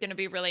 I think, is going to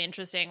be really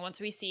interesting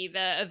once we see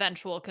the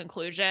eventual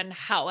conclusion,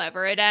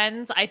 however it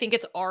ends. I think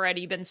it's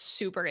already been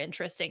super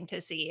interesting to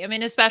see. I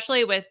mean,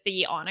 especially with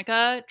the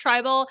Annika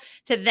tribal,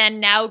 to then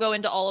now go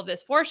into all of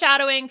this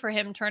foreshadowing for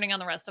him turning on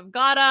the rest of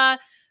Gada.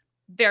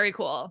 Very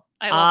cool.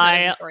 I love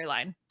that as a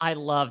storyline. I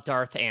love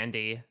Darth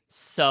Andy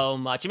so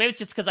much. Maybe it's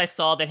just because I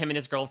saw that him and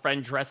his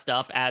girlfriend dressed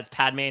up as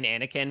Padme and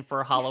Anakin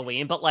for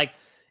Halloween, but like,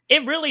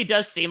 it really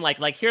does seem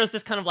like here's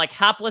this kind of like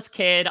hapless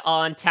kid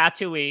on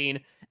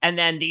Tatooine, and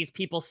then these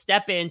people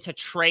step in to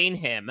train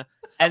him,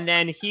 and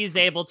then he's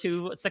able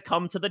to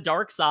succumb to the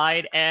dark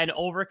side and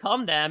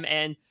overcome them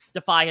and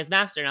defy his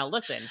master. Now,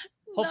 listen,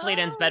 hopefully it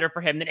ends better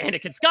for him than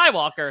Anakin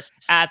Skywalker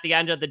at the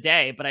end of the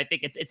day, but I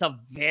think it's a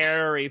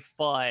very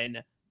fun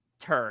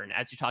turn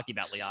as you're talking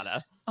about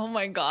Liana. Oh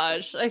my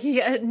gosh.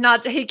 He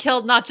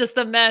killed not just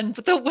the men,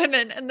 but the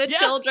women and the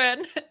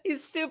children.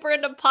 He's super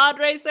into pod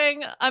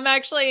racing.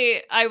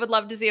 I would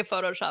love to see a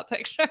Photoshop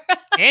picture.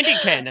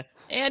 Andykin,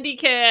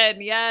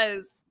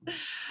 yes.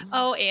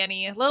 Oh,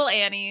 Annie. Little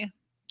Annie.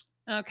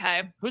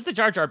 Okay. Who's the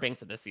Jar Jar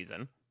Binks of this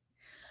season?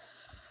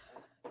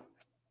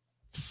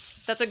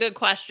 That's a good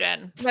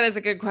question. That is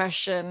a good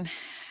question.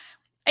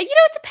 You know,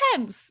 it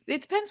depends.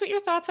 It depends what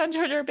your thoughts on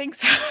Jar Jar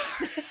Binks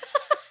are.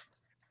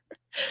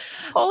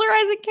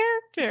 Polarizing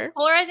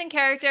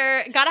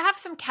character. Gotta have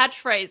some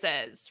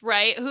catchphrases,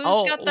 right? Who's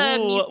got the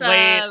Misa?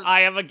 Wait, I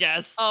have a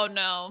guess. Oh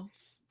no.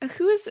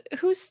 Who's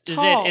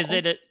tall? Is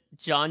it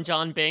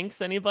John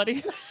Binks?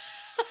 Anybody?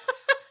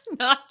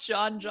 Not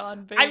John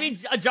Binks. I mean,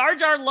 Jar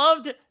Jar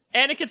loved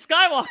Anakin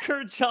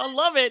Skywalker. John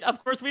Lovett.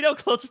 Of course, we know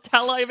closest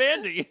ally of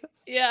Andy.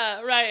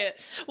 Yeah, right.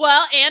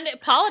 Well, and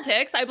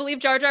politics. I believe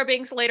Jar Jar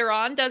Binks later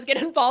on does get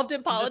involved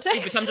in politics.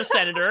 He becomes a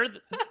senator.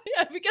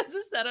 Yeah, becomes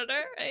a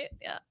senator, right?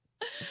 Yeah.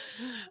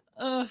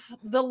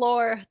 The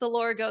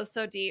lore goes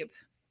so deep.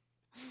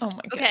 Oh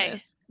my goodness. Okay.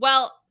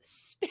 Well,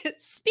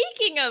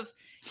 speaking of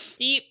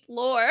deep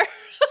lore,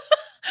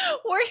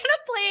 we're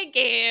gonna play a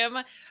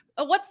game.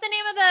 What's the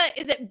name of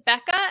is it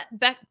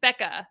Becca?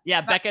 Becca.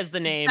 Yeah, Becca is the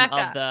name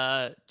of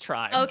the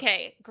tribe.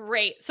 Okay,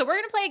 great. So we're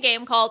going to play a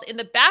game called In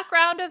the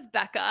Background of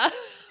Becca,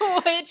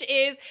 which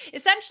is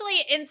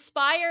essentially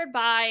inspired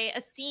by a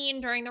scene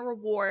during the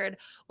reward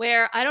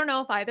where, I don't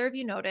know if either of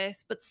you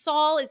noticed, but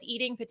Saul is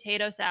eating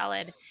potato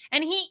salad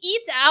and he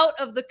eats out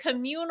of the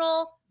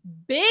communal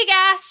big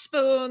ass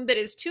spoon that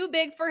is too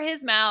big for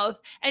his mouth,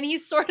 and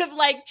he's sort of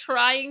like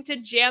trying to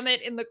jam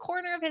it in the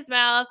corner of his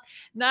mouth.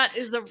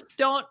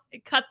 Don't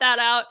cut that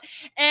out.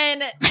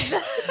 And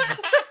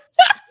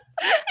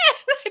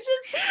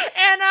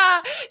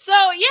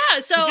so he's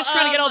just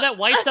trying to get all that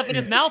white stuff in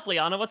his mouth,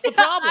 Liana. What's the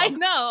problem? I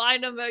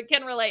know, but I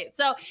can relate.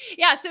 So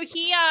yeah, so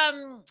he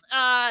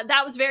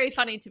that was very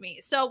funny to me.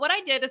 So what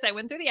I did is I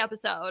went through the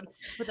episode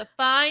with a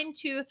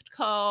fine-toothed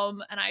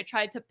comb and I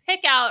tried to pick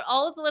out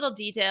all of the little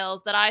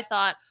details that I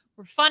thought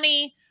were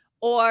funny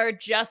or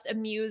just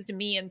amused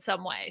me in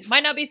some way.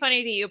 Might not be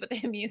funny to you, but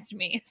they amused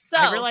me. So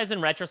I realize in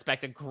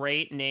retrospect, a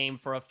great name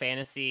for a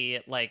fantasy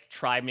like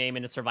tribe name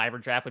in a Survivor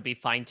draft would be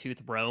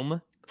Fine-Tooth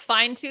Rome.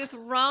 Fine-Tooth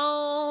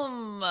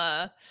Rome.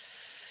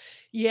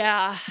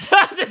 Yeah.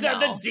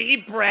 The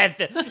deep breath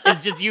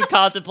is just you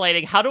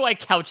contemplating, how do I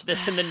couch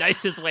this in the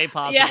nicest way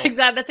possible? Yeah,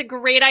 exactly. That's a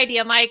great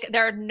idea, Mike.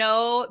 There are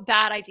no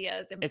bad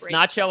ideas. It's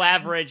not your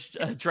average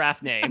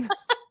draft name.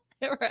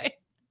 Right.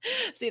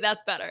 See,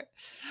 that's better.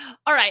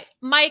 All right,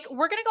 Mike,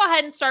 we're going to go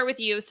ahead and start with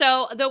you.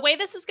 So the way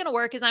this is going to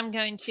work is I'm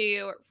going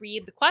to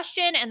read the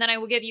question and then I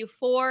will give you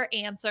 4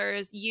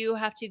 answers. You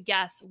have to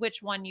guess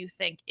which one you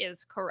think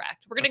is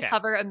correct. We're going to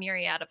cover a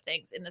myriad of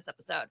things in this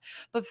episode.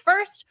 But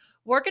first,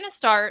 we're going to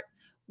start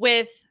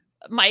with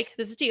Mike.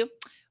 This is to you.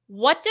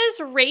 What does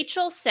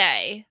Rachel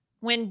say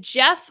when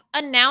Jeff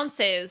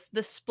announces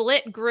the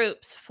split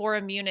groups for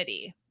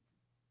immunity?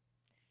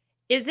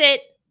 Is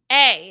it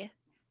A,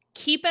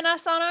 keeping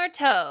us on our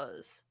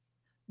toes.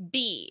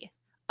 B,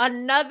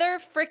 another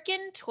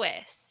frickin'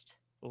 twist.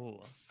 Ooh.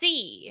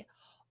 C,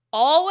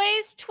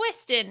 always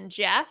twistin',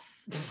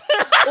 Jeff.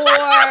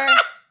 Or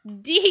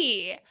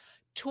D,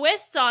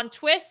 twists on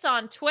twists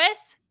on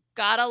twists.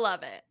 Gotta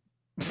love it.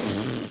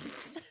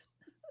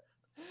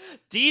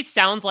 D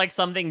sounds like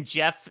something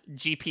Jeff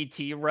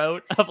GPT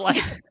wrote of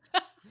like.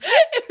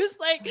 It was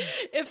like,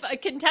 if a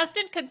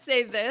contestant could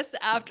say this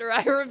after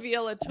I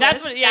reveal a twist,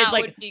 That's what, yeah, that it's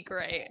like, would be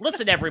great.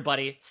 Listen,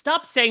 everybody,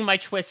 stop saying my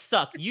twists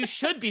suck. You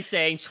should be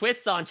saying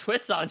twists on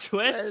twists on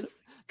twists.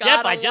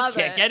 Jeff, I just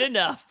can't get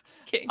enough.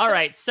 All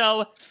right,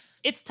 so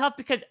it's tough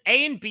because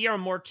A and B are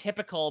more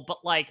typical,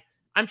 but like,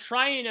 I'm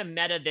trying to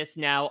meta this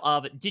now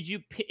of,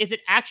 is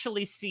it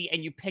actually C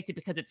and you picked it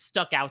because it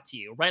stuck out to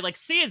you, right? Like,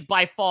 C is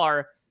by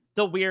far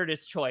the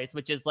weirdest choice,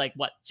 which is like,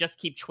 what, just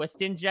keep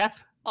twisting,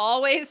 Jeff?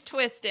 Always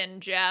twisting,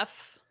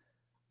 Jeff.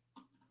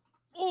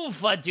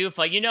 Oofa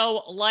doofa. You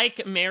know,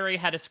 like Mary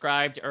had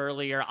described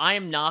earlier, I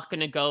am not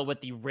going to go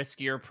with the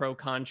riskier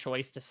pro-con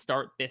choice to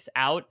start this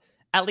out.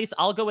 At least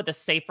I'll go with a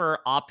safer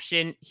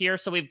option here.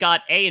 So we've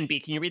got A and B.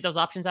 Can you read those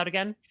options out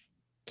again?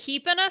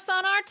 Keeping us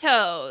on our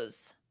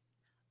toes.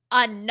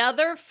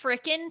 Another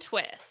frickin'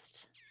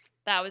 twist.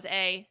 That was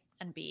A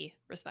and B,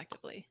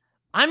 respectively.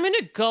 I'm going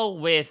to go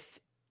with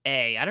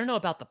A. I don't know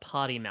about the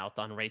potty mouth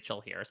on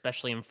Rachel here,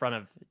 especially in front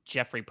of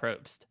Jeffrey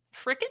Probst.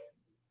 Frickin'?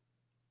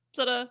 Is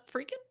that a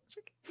freakin'?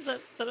 Is that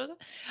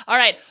all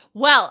right.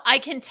 Well, I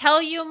can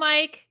tell you,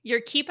 Mike,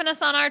 you're keeping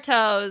us on our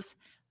toes,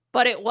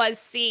 but it was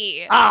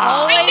C.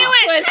 Always I knew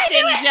it.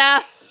 Twisting,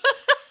 Jeff.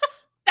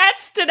 That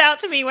stood out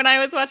to me when I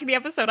was watching the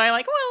episode. I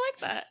like, oh, I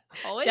like that.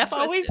 Always Jeff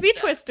twisting, always be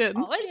Jeff. twisted.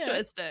 Always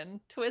twisting.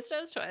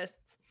 Twistos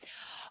twists.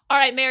 All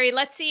right, Mary,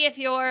 let's see if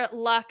your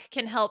luck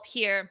can help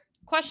here.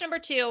 Question number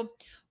 2.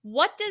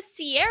 What does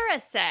Sierra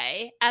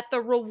say at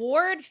the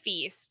reward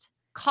feast,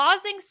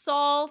 causing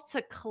Saul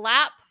to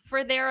clap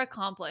for their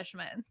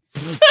accomplishments?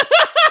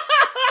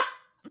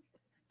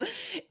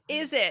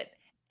 Is it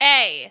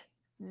A,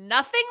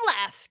 nothing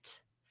left?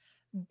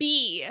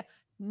 B,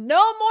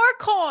 no more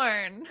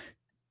corn?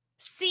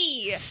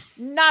 C,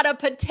 not a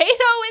potato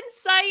in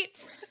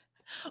sight?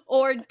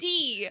 Or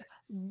D,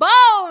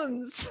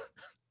 bones?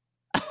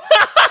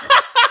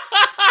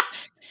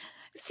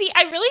 See,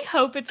 I really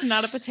hope it's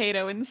not a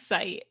potato in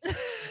sight.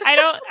 I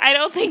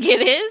don't think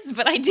it is,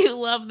 but I do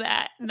love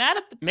that. Not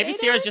a potato. Maybe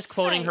Sierra's just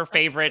quoting sight. her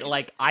favorite,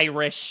 like,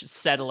 Irish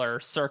settler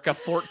circa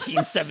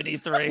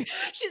 1473.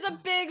 She's a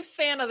big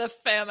fan of the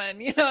famine.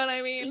 You know what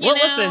I mean? Well,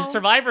 listen,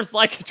 Survivor's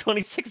like a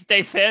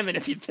 26-day famine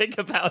if you think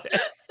about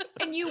it.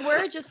 And you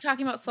were just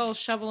talking about Saul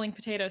shoveling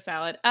potato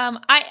salad. I'm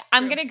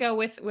gonna go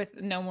with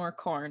no more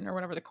corn or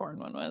whatever the corn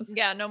one was.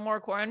 Yeah, no more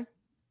corn.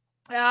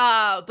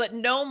 But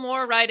no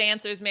more right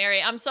answers,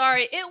 Mary. I'm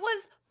sorry. It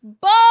was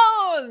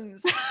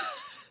bones.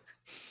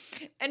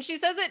 And she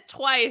says it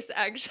twice,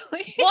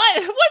 actually.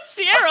 What? What's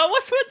Sierra?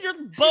 What's with your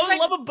like,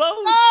 love of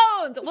bones?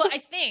 Bones. Well, I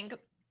think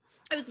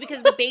it was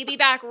because the baby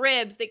back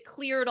ribs, they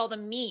cleared all the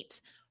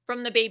meat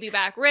from the baby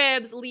back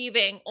ribs,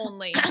 leaving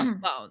only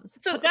bones.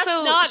 So that's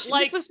not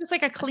like this was just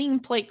like a clean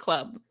plate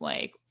club.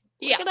 Like,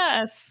 look at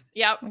us.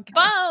 Yeah. Okay.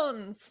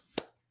 Bones.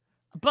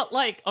 But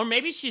like, or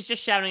maybe she's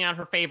just shouting out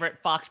her favorite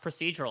Fox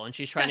procedural and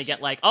she's trying to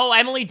get like, oh,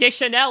 Emily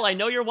Deschanel, I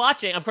know you're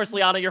watching. Of course,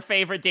 Liana, your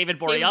favorite, David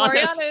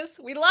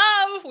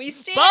Boreanaz. We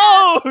stand.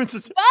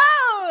 Bones!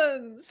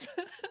 Bones!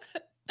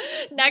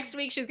 Next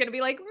week, she's going to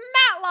be like,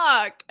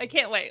 Matlock. I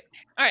can't wait.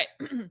 All right.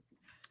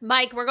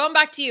 Mike, we're going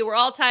back to you. We're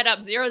all tied up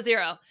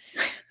 0-0.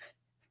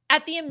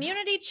 At the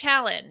immunity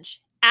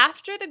challenge,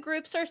 after the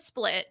groups are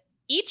split,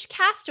 each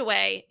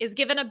castaway is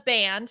given a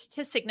band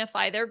to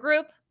signify their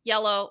group,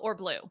 yellow or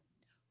blue.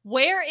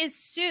 Where is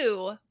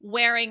Sue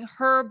wearing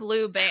her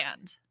blue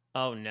band?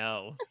 Oh,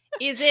 no.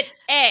 Is it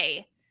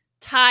A,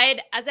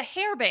 tied as a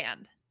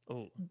hairband?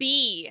 Ooh.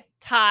 B,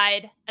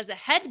 tied as a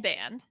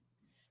headband?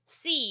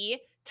 C,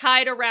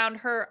 tied around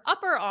her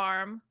upper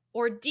arm?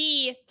 Or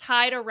D,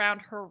 tied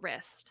around her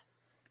wrist?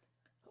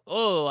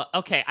 Oh,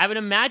 okay. I would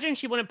imagine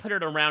she wouldn't put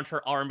it around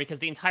her arm because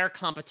the entire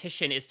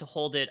competition is to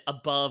hold it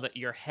above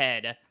your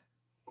head.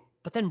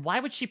 But then why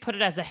would she put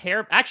it as a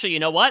hair? Actually, you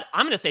know what?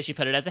 I'm going to say she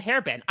put it as a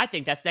hairband. I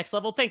think that's next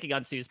level thinking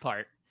on Sue's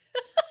part.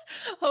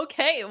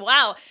 Okay,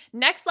 wow.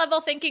 Next level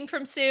thinking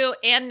from Sue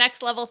and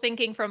next level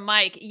thinking from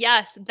Mike.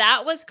 Yes,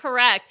 that was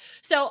correct.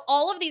 So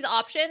all of these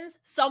options,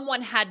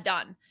 someone had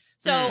done.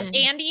 So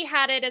Andy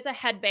had it as a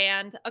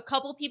headband. A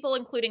couple people,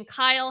 including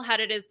Kyle, had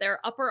it as their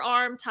upper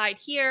arm tied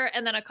here.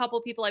 And then a couple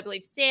people, I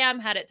believe Sam,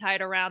 had it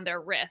tied around their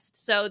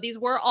wrist. So these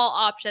were all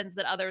options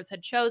that others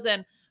had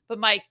chosen. But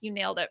Mike, you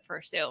nailed it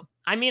for Sue.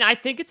 I mean, I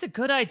think it's a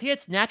good idea.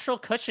 It's natural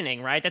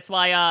cushioning, right? That's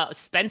why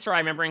Spencer, I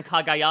remember in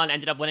Cagayan,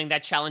 ended up winning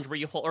that challenge where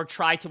you hold, or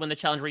tried to win the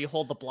challenge where you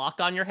hold the block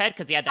on your head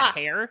because he had that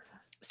hair.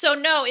 So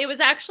no, it was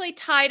actually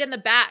tied in the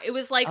back. It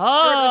was like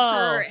part of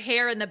her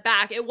hair in the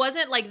back. It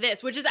wasn't like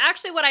this, which is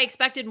actually what I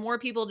expected more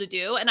people to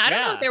do. And I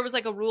don't know if there was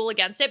like a rule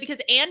against it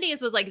because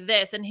Andy's was like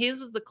this and his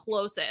was the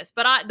closest.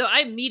 But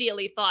I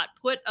immediately thought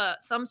put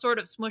some sort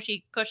of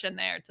smushy cushion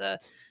there to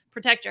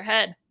protect your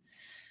head.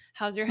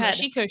 How's your head?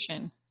 Smushy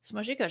cushion.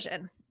 Smushy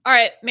cushion. All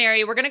right,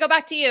 Mary, we're going to go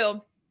back to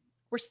you.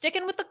 We're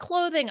sticking with the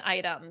clothing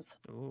items.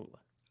 Ooh.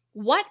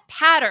 What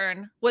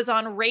pattern was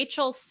on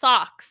Rachel's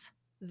socks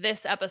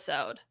this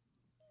episode?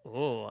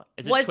 Ooh.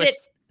 Is it Was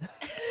twist?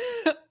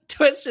 it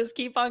twists just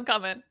keep on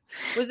coming?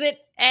 Was it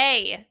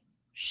A,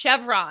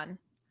 chevron,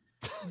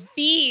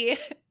 B,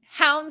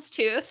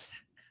 houndstooth,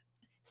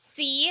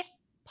 C,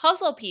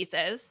 puzzle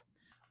pieces,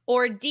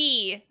 or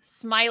D,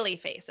 smiley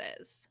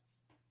faces?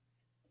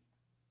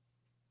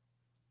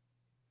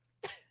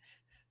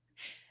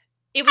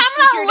 It was I'm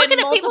not featured in looking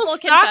at multiple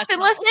people's socks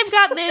unless confessionals. they've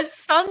got the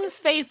sun's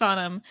face on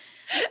them.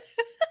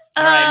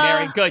 All right,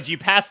 Mary, good. You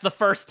passed the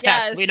first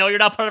test. Yes. We know you're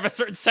not part of a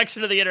certain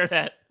section of the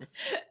internet.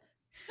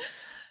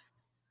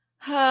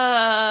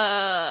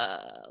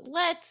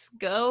 Let's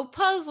go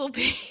puzzle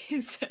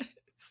pieces.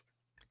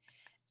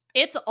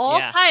 It's all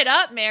Yeah. tied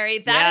up, Mary.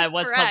 That is it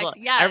was correct. puzzle.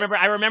 Yeah.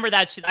 I remember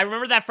that. I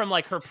remember that from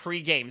like her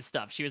pregame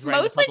stuff. She was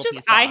wearing Mostly the puzzle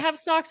just piece I sock. have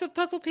socks with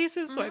puzzle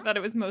pieces, so I Mhm. thought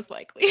it was most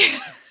likely.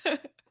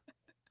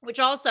 Which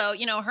also,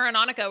 her and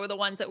Annika were the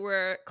ones that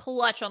were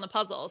clutch on the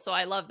puzzle. So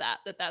I love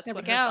that's There we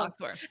what her go. socks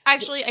were.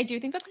 Actually, I do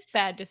think that's a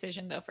bad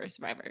decision though for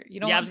Survivor. You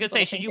don't. Yeah, I want was gonna people say,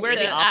 to should think you that wear To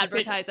the you're- opposite?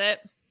 advertise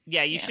it.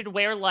 Yeah, you Yeah. should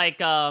wear like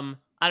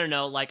I don't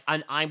know, like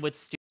an I'm with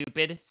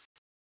stupid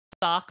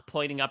sock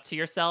pointing up to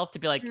yourself to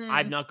be like,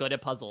 I'm not good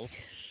at puzzles.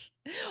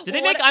 Do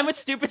they What- make I'm with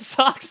stupid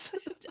socks?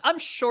 I'm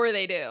sure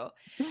they do.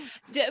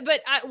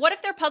 But what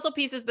if they're puzzle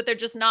pieces, but they're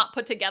just not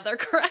put together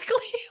correctly?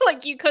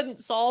 Like you couldn't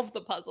solve the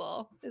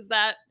puzzle. Is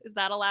that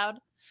allowed?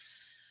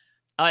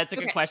 Oh, that's a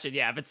good Okay. question.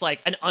 Yeah, if it's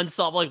like an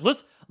unsolved, like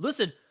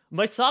listen,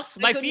 my socks,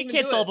 They my couldn't feet even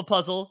can't do solve it. a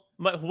puzzle.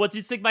 What do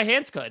you think my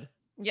hands could?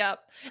 Yep.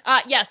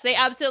 Yes, they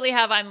absolutely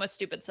have I'm with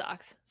stupid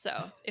socks.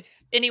 So if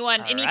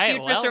anyone, All any right,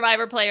 future well.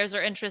 Survivor players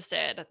are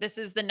interested, this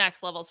is the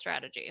next level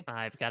strategy.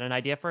 I've got an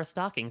idea for a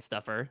stocking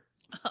stuffer.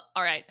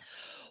 All right.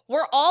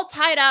 We're all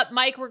tied up.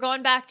 Mike, we're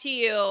going back to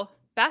you.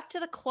 Back to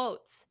the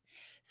quotes.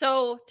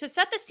 So to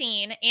set the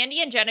scene,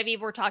 Andy and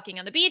Genevieve were talking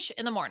on the beach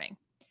in the morning.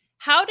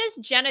 How does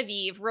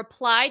Genevieve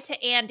reply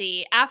to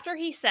Andy after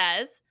he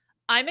says,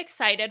 I'm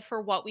excited for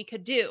what we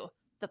could do,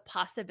 the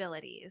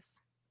possibilities?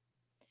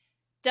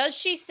 Does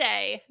she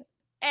say,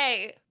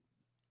 A,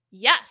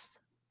 yes,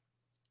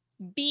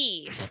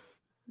 B,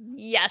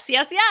 yes,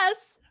 yes,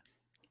 yes,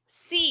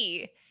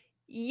 C,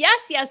 yes,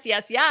 yes,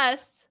 yes,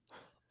 yes,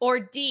 or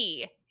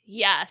D,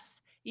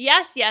 yes,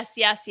 yes, yes,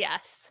 yes,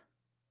 yes?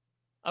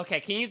 Okay,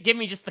 can you give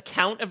me just the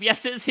count of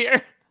yeses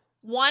here?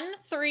 1,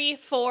 3,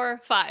 4,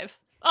 5.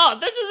 Oh,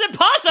 this is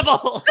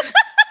impossible.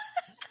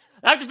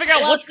 I have to figure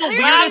out Well, what's the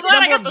clearly I'm weirdest glad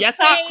I number got of the yeses.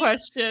 sock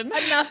question.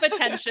 Enough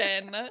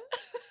attention.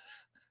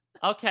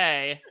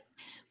 Okay.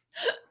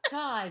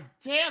 God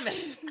damn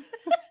it.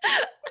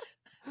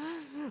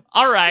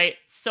 All right.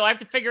 So I have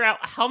to figure out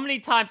how many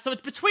times. So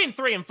it's between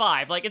 3 and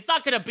 5. Like, it's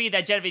not going to be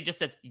that Genevieve just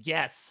says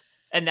yes,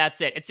 and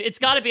that's it. It's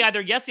got to be either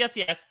yes, yes,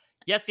 yes,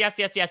 yes, yes,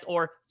 yes, yes,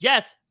 or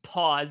yes,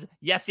 pause,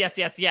 yes, yes,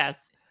 yes,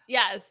 yes.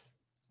 Yes.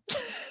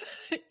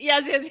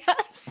 Yes, yes,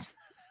 yes.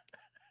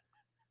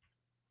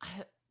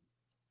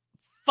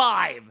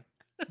 5.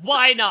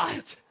 Why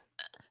not?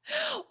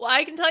 Well,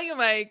 I can tell you,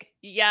 Mike,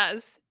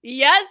 yes.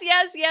 Yes,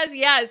 yes, yes,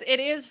 yes. It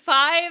is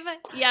 5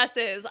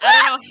 yeses.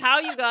 I don't know how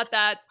you got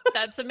that.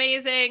 That's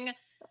amazing.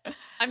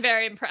 I'm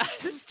very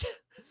impressed.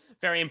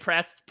 Very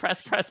impressed.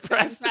 Press. Press.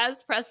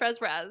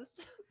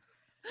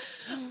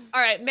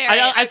 All right, Mary.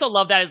 I also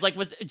love that. It's like,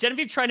 was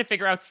Genevieve trying to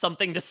figure out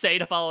something to say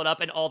to follow it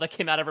up, and all that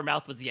came out of her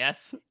mouth was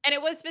yes? And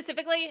it was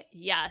specifically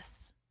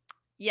yes.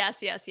 Yes,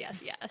 yes,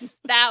 yes, yes.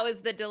 That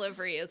was the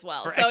delivery as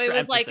well. For So it extra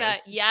was like a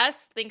emphasis.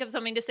 yes, think of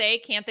something to say,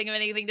 can't think of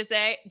anything to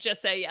say,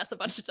 just say yes a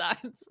bunch of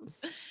times.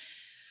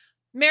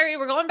 Mary,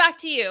 we're going back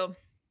to you.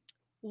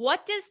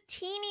 What does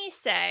Teeny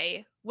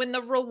say when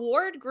the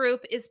reward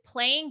group is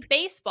playing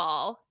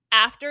baseball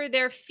after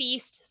their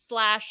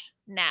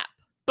feast/nap?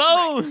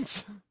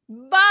 Bones!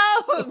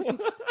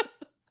 Bones!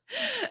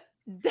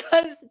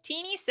 Does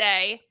Teeny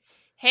say,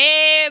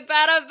 hey,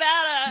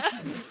 bada?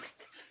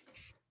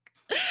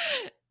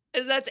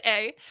 That's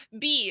A.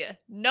 B,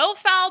 no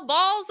foul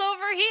balls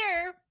over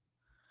here.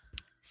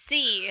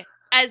 C,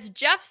 as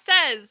Jeff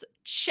says,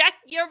 check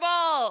your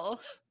ball.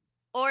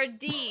 Or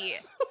D,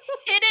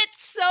 hit it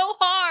so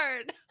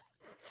hard.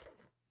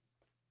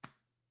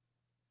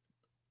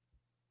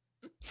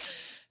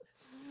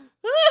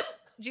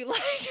 Would you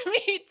like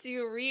me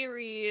to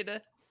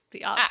reread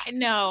the option?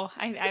 No,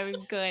 I'm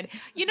good.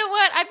 You know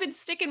what? I've been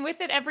sticking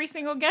with it every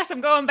single guess. I'm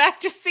going back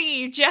to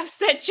C. Jeff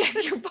said, check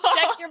your ball.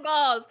 Check your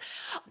balls.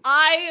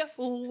 I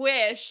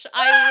wish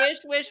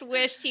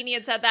Teeny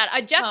had said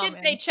that. Jeff did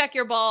say man. check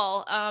your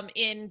ball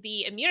in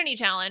the immunity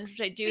challenge,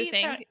 which I do See, it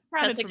think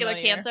sounded testicular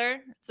familiar.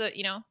 cancer. So,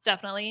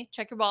 definitely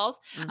check your balls.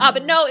 Mhm.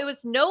 But no, it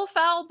was no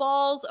foul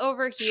balls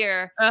over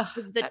here. Ugh,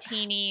 Was the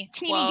Teeny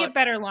Teeny quote. get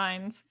better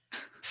lines.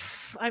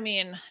 I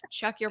mean,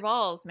 check your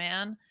balls,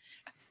 man.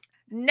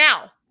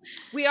 Now,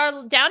 we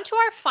are down to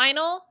our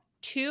final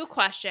 2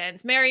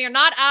 questions. Mary, you're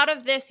not out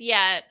of this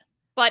yet,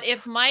 but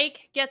if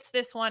Mike gets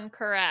this one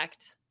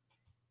correct,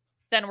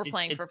 then we're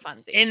playing for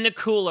funsies. In the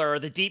cooler or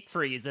the deep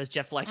freeze, as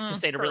Jeff likes to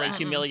say to really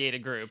humiliate a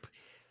group.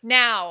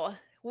 Now,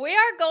 we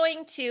are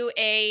going to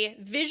a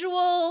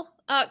visual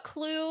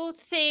clue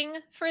thing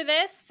for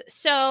this.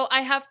 So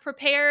I have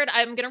prepared,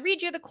 I'm going to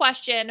read you the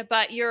question,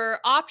 but your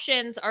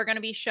options are going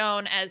to be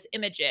shown as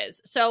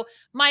images. So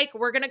Mike,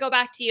 we're going to go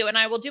back to you and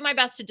I will do my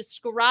best to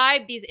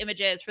describe these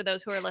images for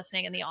those who are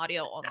listening in the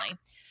audio only.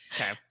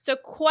 Okay. So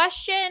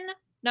question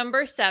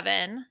number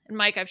 7, and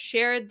Mike, I've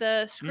shared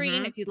the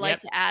screen if you'd like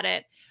to add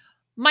it.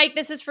 Mike,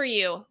 this is for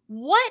you.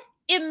 What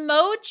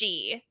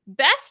emoji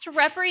best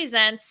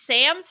represents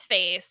Sam's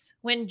face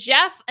when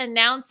Jeff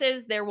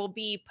announces there will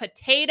be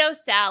potato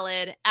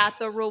salad at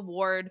the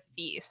reward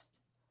feast?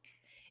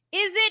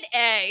 Is it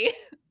A,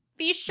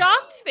 the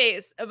shocked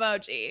face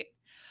emoji,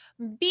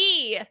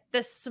 B,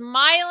 the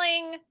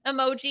smiling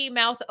emoji,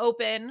 mouth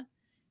open,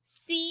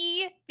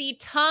 C, the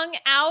tongue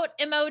out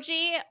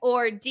emoji,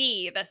 or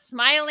D, the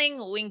smiling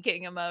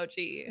winking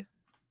emoji?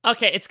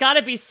 Okay, it's got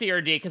to be C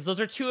or D because those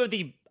are two of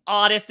the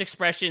oddest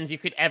expressions you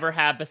could ever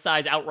have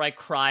besides outright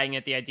crying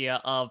at the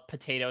idea of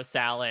potato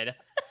salad.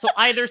 So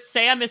either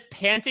Sam is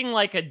panting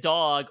like a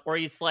dog or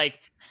he's like,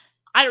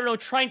 I don't know,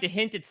 trying to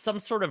hint at some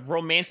sort of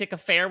romantic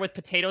affair with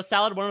potato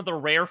salad, one of the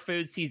rare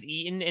foods he's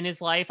eaten in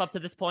his life up to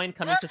this point,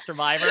 coming to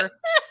Survivor.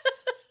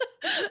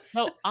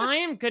 So I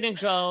am going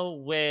to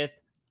go with,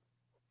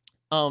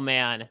 oh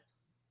man,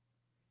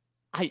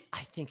 I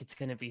think it's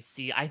going to be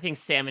C. I think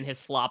Sam and his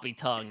floppy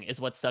tongue is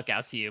what stuck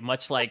out to you,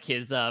 much like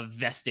his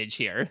vestige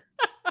here.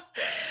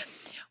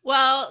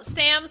 Well,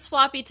 Sam's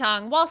floppy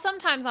tongue, while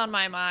sometimes on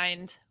my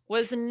mind,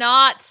 was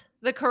not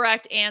the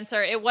correct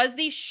answer. It was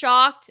the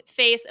shocked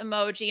face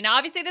emoji. Now,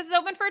 obviously, this is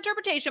open for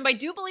interpretation, but I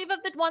do believe of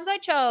the ones I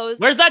chose.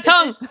 Where's that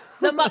tongue?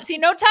 See,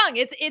 no tongue.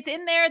 It's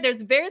in there.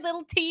 There's very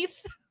little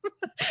teeth.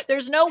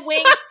 There's no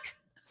wing.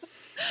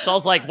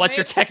 Saul's like, what's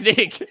your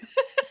technique?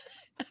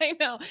 I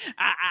know.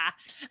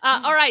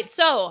 All right.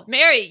 So,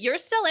 Mary, you're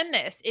still in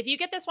this. If you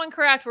get this one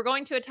correct, we're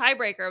going to a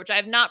tiebreaker, which I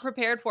have not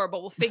prepared for, but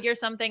we'll figure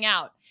something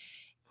out.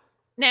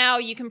 Now,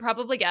 you can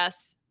probably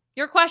guess.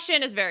 Your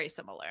question is very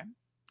similar.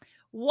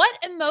 What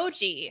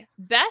emoji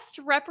best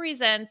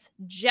represents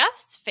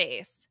Jeff's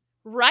face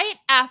right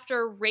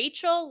after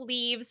Rachel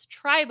leaves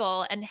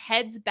tribal and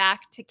heads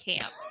back to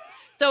camp?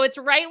 So it's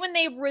right when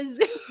they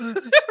resume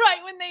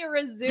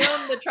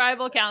the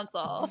tribal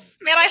council.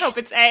 Man, I hope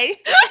it's A.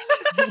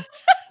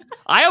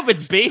 I hope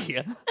it's B.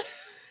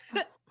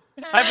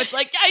 I hope it's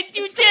like,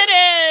 you did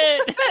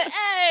it!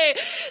 Hey!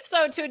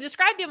 So to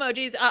describe the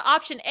emojis,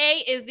 option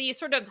A is the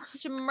sort of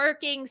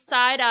smirking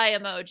side-eye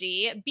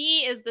emoji.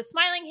 B is the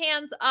smiling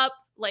hands up,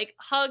 like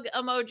hug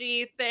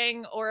emoji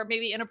thing, or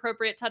maybe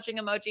inappropriate touching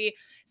emoji.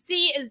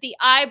 C is the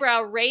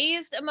eyebrow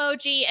raised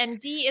emoji. And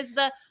D is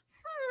the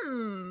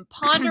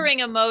pondering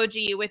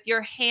emoji with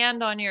your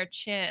hand on your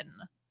chin.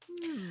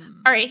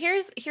 All right,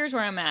 here's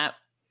where I'm at.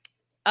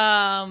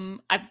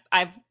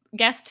 I've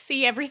guessed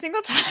C every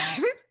single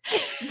time,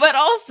 but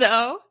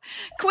also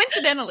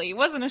coincidentally, it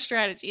wasn't a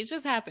strategy. It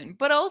just happened.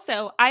 But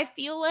also, I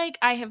feel like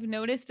I have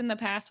noticed in the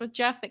past with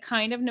Jeff that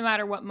kind of no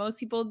matter what most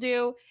people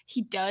do,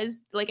 he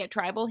does, like at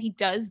tribal, he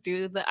does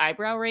do the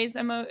eyebrow raise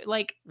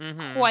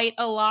quite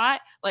a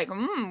lot. Like,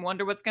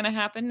 wonder what's gonna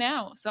happen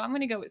now. So I'm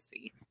gonna go with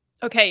C.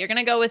 Okay, you're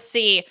gonna go with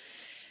C.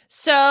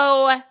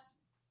 So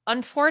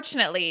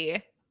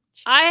unfortunately,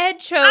 I had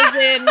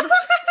chosen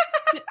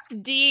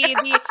D,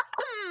 the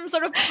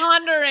sort of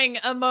pondering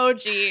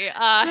emoji.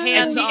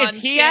 Hands on Is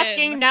he chin.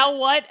 asking now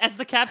what as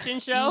the caption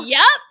show?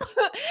 Yep.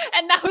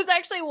 And that was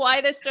actually why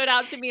this stood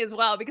out to me as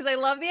well, because I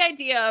love the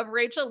idea of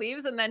Rachel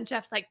leaves and then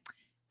Jeff's like,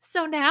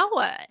 so now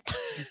what?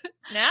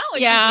 Now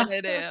what you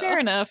gonna do? Fair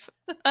enough.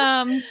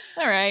 All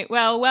right.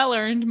 Well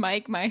earned,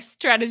 Mike. My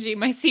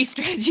C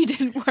strategy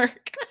didn't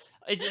work.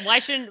 Why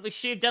shouldn't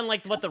she have done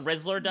like what the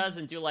Rizzler does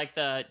and do like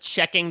the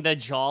checking the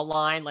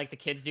jawline like the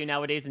kids do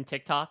nowadays in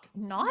TikTok?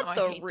 Not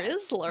the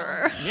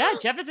Rizzler. Yeah,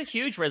 Jeff is a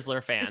huge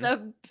Rizzler fan. He's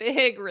a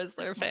big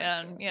Rizzler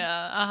fan.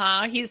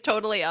 Yeah, He's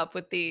totally up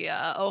with the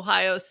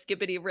Ohio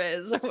Skippity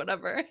Riz or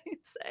whatever you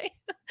say.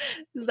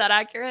 Is that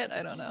accurate?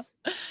 I don't know.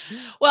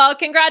 Well,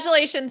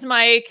 congratulations,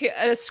 Mike.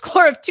 A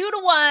score of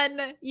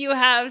 2-1. You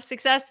have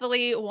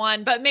successfully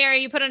won. But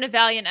Mary, you put in a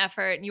valiant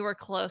effort and you were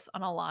close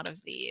on a lot of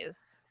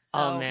these.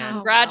 So man.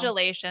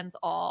 Congratulations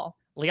all.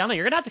 Liana,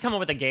 you're going to have to come up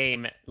with a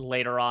game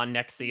later on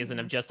next season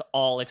of just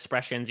all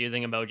expressions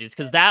using emojis,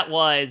 because that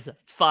was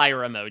fire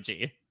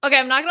emoji. Okay,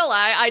 I'm not going to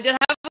lie. I did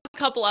have a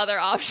couple other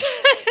options.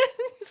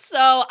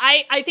 So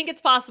I think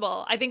it's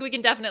possible. I think we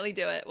can definitely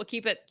do it. We'll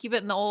keep it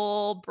in the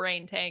old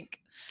brain tank.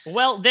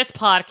 Well, this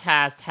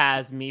podcast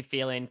has me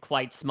feeling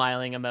quite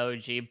smiling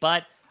emoji,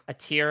 but a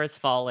tear is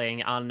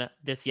falling on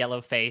this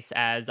yellow face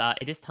as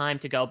it is time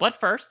to go. But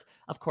first,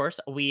 of course,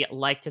 we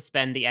like to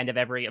spend the end of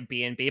every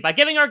B&B by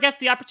giving our guests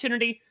the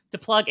opportunity to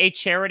plug a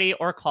charity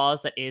or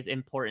cause that is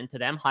important to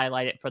them.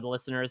 Highlight it for the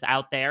listeners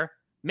out there.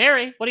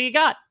 Mary, what do you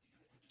got?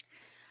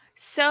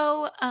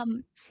 So,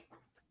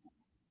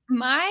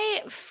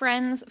 My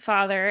friend's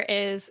father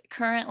is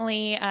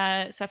currently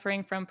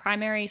suffering from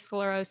primary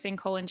sclerosing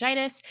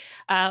cholangitis,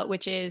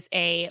 which is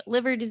a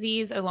liver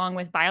disease along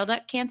with bile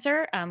duct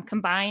cancer.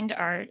 Combined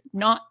are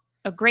not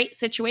a great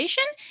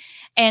situation.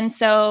 And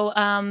so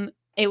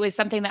it was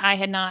something that I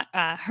had not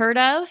heard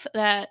of,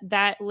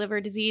 that liver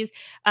disease.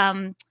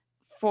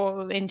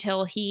 For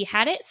until he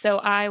had it. So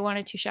I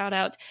wanted to shout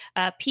out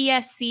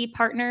PSC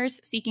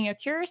Partners Seeking a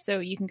Cure. So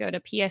you can go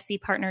to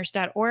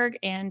pscpartners.org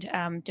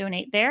and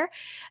donate there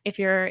if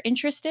you're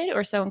interested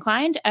or so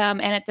inclined.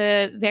 And at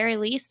the very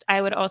least,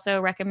 I would also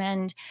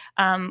recommend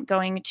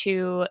going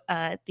to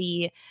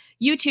the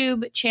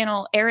YouTube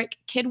channel Eric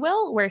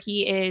Kidwell, where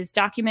he is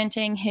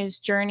documenting his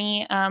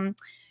journey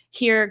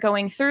here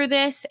going through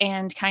this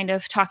and kind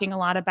of talking a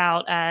lot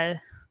about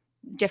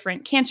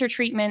different cancer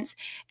treatments,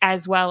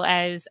 as well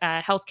as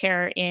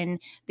healthcare in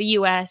the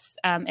US,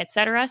 et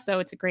cetera. So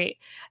it's a great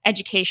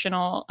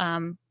educational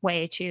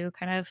way to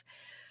kind of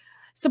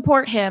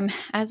support him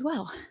as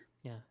well.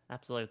 Yeah,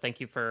 absolutely. Thank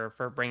you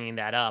for bringing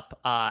that up.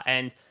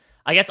 And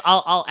I guess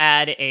I'll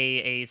add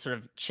a sort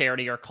of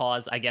charity or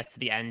cause, I guess, to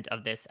the end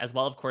of this as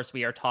well. Of course,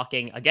 we are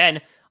talking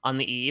again on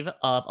the eve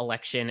of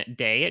Election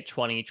Day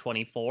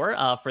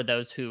 2024. For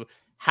those who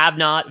have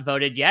not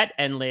voted yet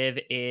and live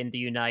in the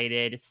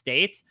United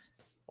States,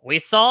 we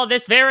saw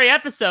this very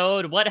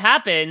episode what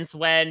happens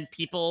when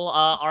people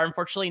are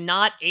unfortunately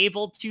not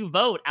able to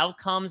vote.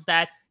 Outcomes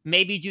that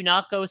maybe do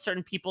not go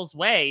certain people's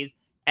ways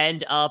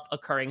end up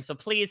occurring. So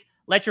please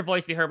let your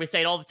voice be heard. We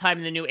say it all the time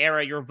in the new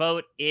era. Your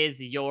vote is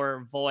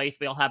your voice.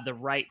 We all have the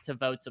right to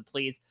vote. So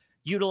please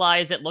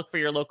utilize it. Look for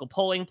your local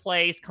polling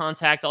place.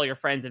 Contact all your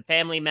friends and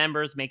family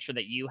members. Make sure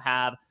that you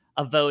have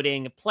a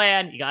voting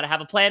plan. You got to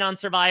have a plan on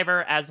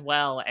Survivor as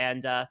well.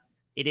 And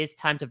it is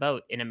time to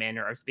vote, in a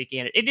manner of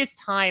speaking. It is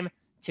time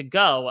to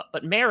go.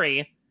 But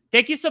Mary,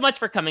 thank you so much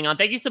for coming on.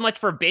 Thank you so much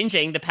for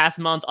binging the past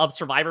month of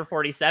Survivor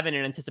 47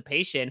 in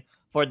anticipation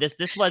for this.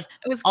 It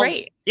was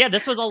great. Yeah,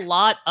 this was a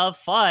lot of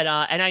fun.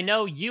 And I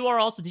know you are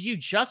also, did you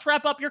just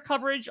wrap up your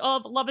coverage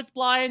of Love is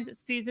Blind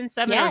season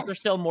 7? Yes. Or is there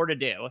still more to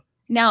do?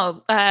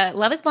 No,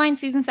 Love is Blind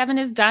season 7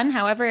 is done.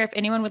 However, if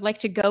anyone would like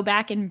to go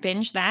back and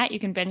binge that, you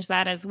can binge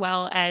that, as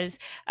well as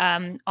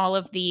all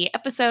of the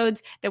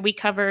episodes that we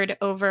covered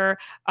over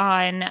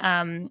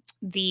on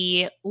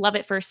the Love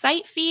at First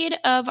Sight feed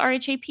of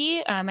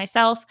RHAP,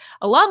 myself,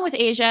 along with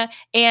Asia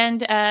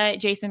and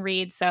Jason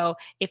Reed. So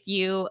if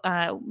you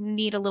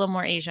need a little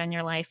more Asia in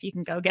your life, you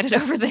can go get it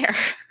over there.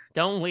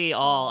 Don't we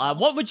all?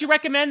 What would you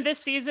recommend this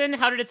season?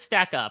 How did it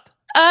stack up?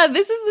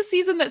 This is the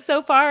season that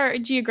so far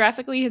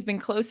geographically has been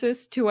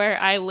closest to where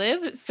I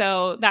live.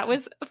 So that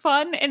was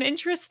fun and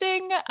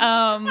interesting.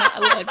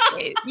 Look,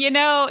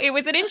 it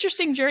was an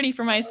interesting journey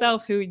for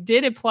myself, who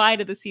did apply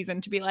to the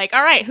season to be like,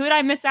 all right, who did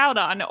I miss out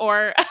on?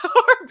 Or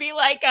be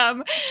like,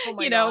 gosh.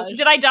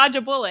 Did I dodge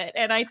a bullet?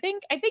 And I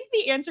think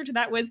the answer to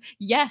that was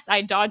yes,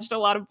 I dodged a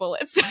lot of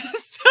bullets.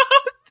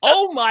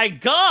 Oh my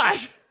God.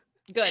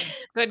 Good.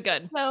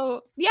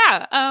 So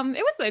yeah,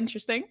 it was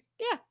interesting.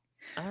 Yeah.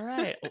 All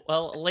right.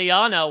 Well,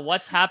 Liana,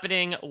 what's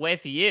happening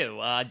with you?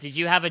 Did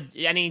you have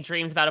any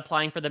dreams about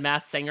applying for The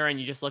Masked Singer and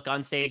you just look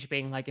on stage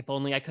being like, if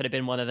only I could have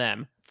been one of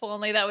them? If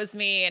only that was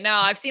me. No,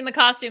 I've seen the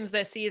costumes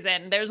this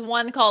season. There's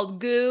one called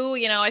Goo.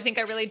 I think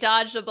I really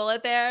dodged a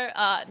bullet there.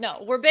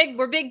 No, we're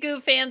big Goo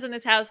fans in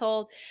this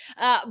household.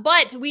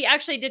 But we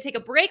actually did take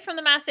a break from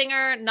The Masked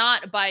Singer,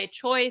 not by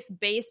choice.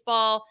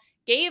 Baseball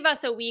gave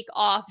us a week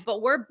off,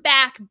 but we're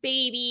back,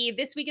 baby.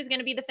 This week is going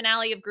to be the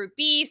finale of Group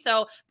B.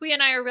 So Puya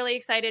and I are really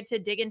excited to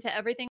dig into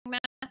everything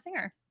Masked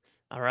Singer.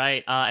 All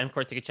right. And of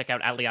course, you can check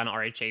out at Liana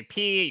RHAP.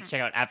 You can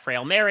check out at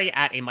Frail Mary,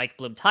 at a Mike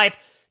Bloom type.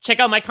 Check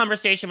out my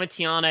conversation with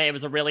Tiana. It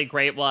was a really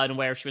great one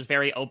where she was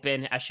very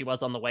open, as she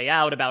was on the way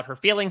out, about her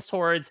feelings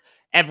towards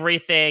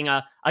everything.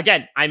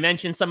 Again, I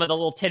mentioned some of the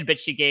little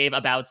tidbits she gave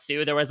about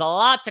Sue. There was a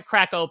lot to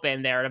crack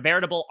open there, a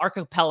veritable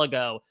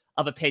archipelago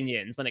of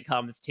opinions when it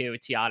comes to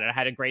Tiana. I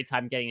had a great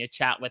time getting to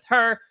chat with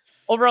her.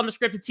 Over on the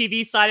scripted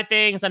TV side of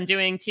things, I'm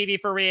doing TV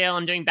for Real.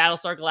 I'm doing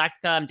Battlestar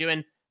Galactica. I'm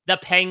doing The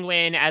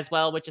Penguin as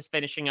well, which is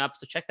finishing up.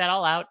 So check that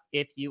all out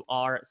if you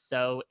are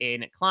so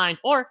inclined.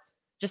 Or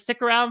just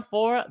stick around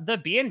for the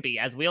B&B,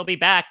 as we'll be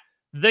back.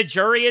 The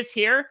jury is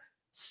here.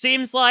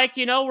 Seems like,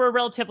 we're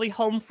relatively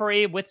home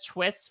free with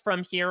twists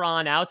from here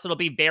on out. So it'll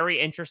be very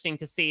interesting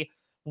to see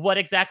what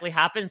exactly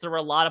happens. There were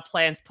a lot of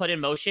plans put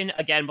in motion,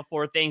 again,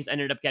 before things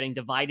ended up getting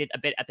divided a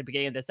bit at the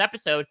beginning of this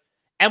episode.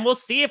 And we'll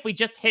see if we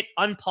just hit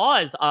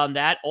unpause on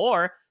that,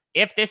 or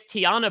if this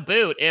Tiana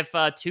boot, if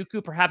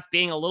Tuku perhaps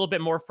being a little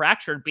bit more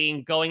fractured,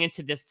 going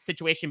into this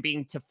situation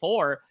being to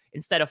 4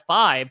 instead of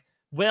 5,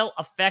 will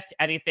affect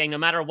anything. No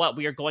matter what,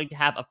 we are going to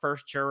have a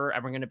first juror,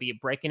 and we're going to be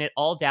breaking it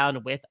all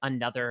down with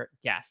another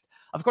guest.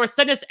 Of course,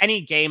 send us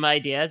any game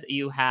ideas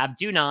you have.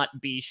 Do not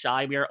be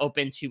shy. We are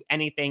open to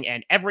anything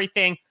and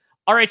everything.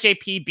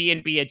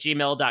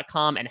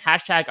 RHAPBNB@gmail.com and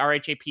hashtag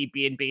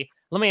RHAPBNB.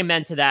 Let me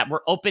amend to that.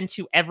 We're open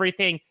to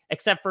everything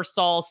except for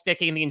Saul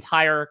sticking the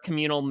entire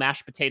communal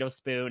mashed potato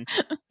spoon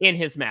in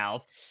his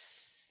mouth.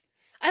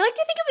 I like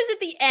to think it was at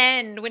the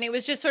end when it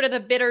was just sort of the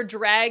bitter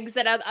dregs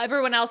that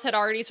everyone else had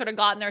already sort of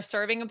gotten their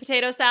serving of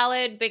potato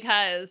salad,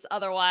 because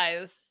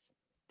otherwise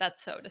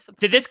that's so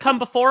disappointing. Did this come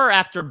before or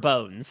after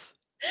Bones?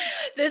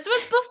 This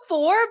was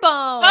before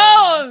Bones.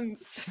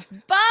 Bones.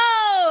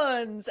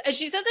 Bones. And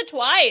she says it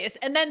twice.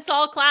 And then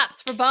Saul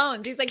claps for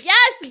Bones. He's like,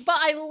 yes, but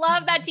I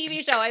love that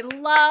TV show. I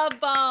love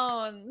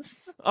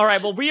Bones. All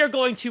right, well, we are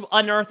going to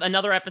unearth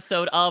another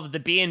episode of the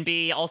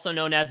B&B, also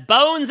known as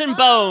Bones and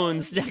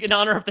Bones, in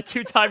honor of the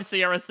 2-time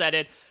Sierra said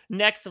it,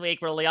 next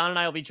week, where Liana and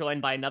I will be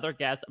joined by another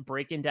guest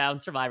breaking down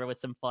Survivor with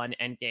some fun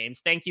and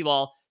games. Thank you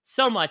all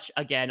so much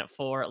again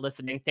for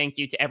listening. Thank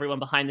you to everyone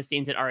behind the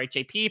scenes at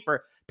RHAP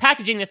for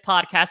packaging this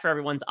podcast for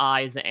everyone's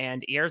eyes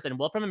and ears, and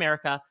Will from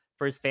America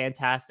for his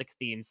fantastic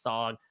theme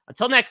song.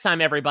 Until next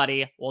time,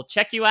 everybody, we'll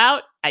check you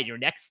out at your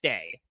next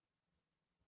stay.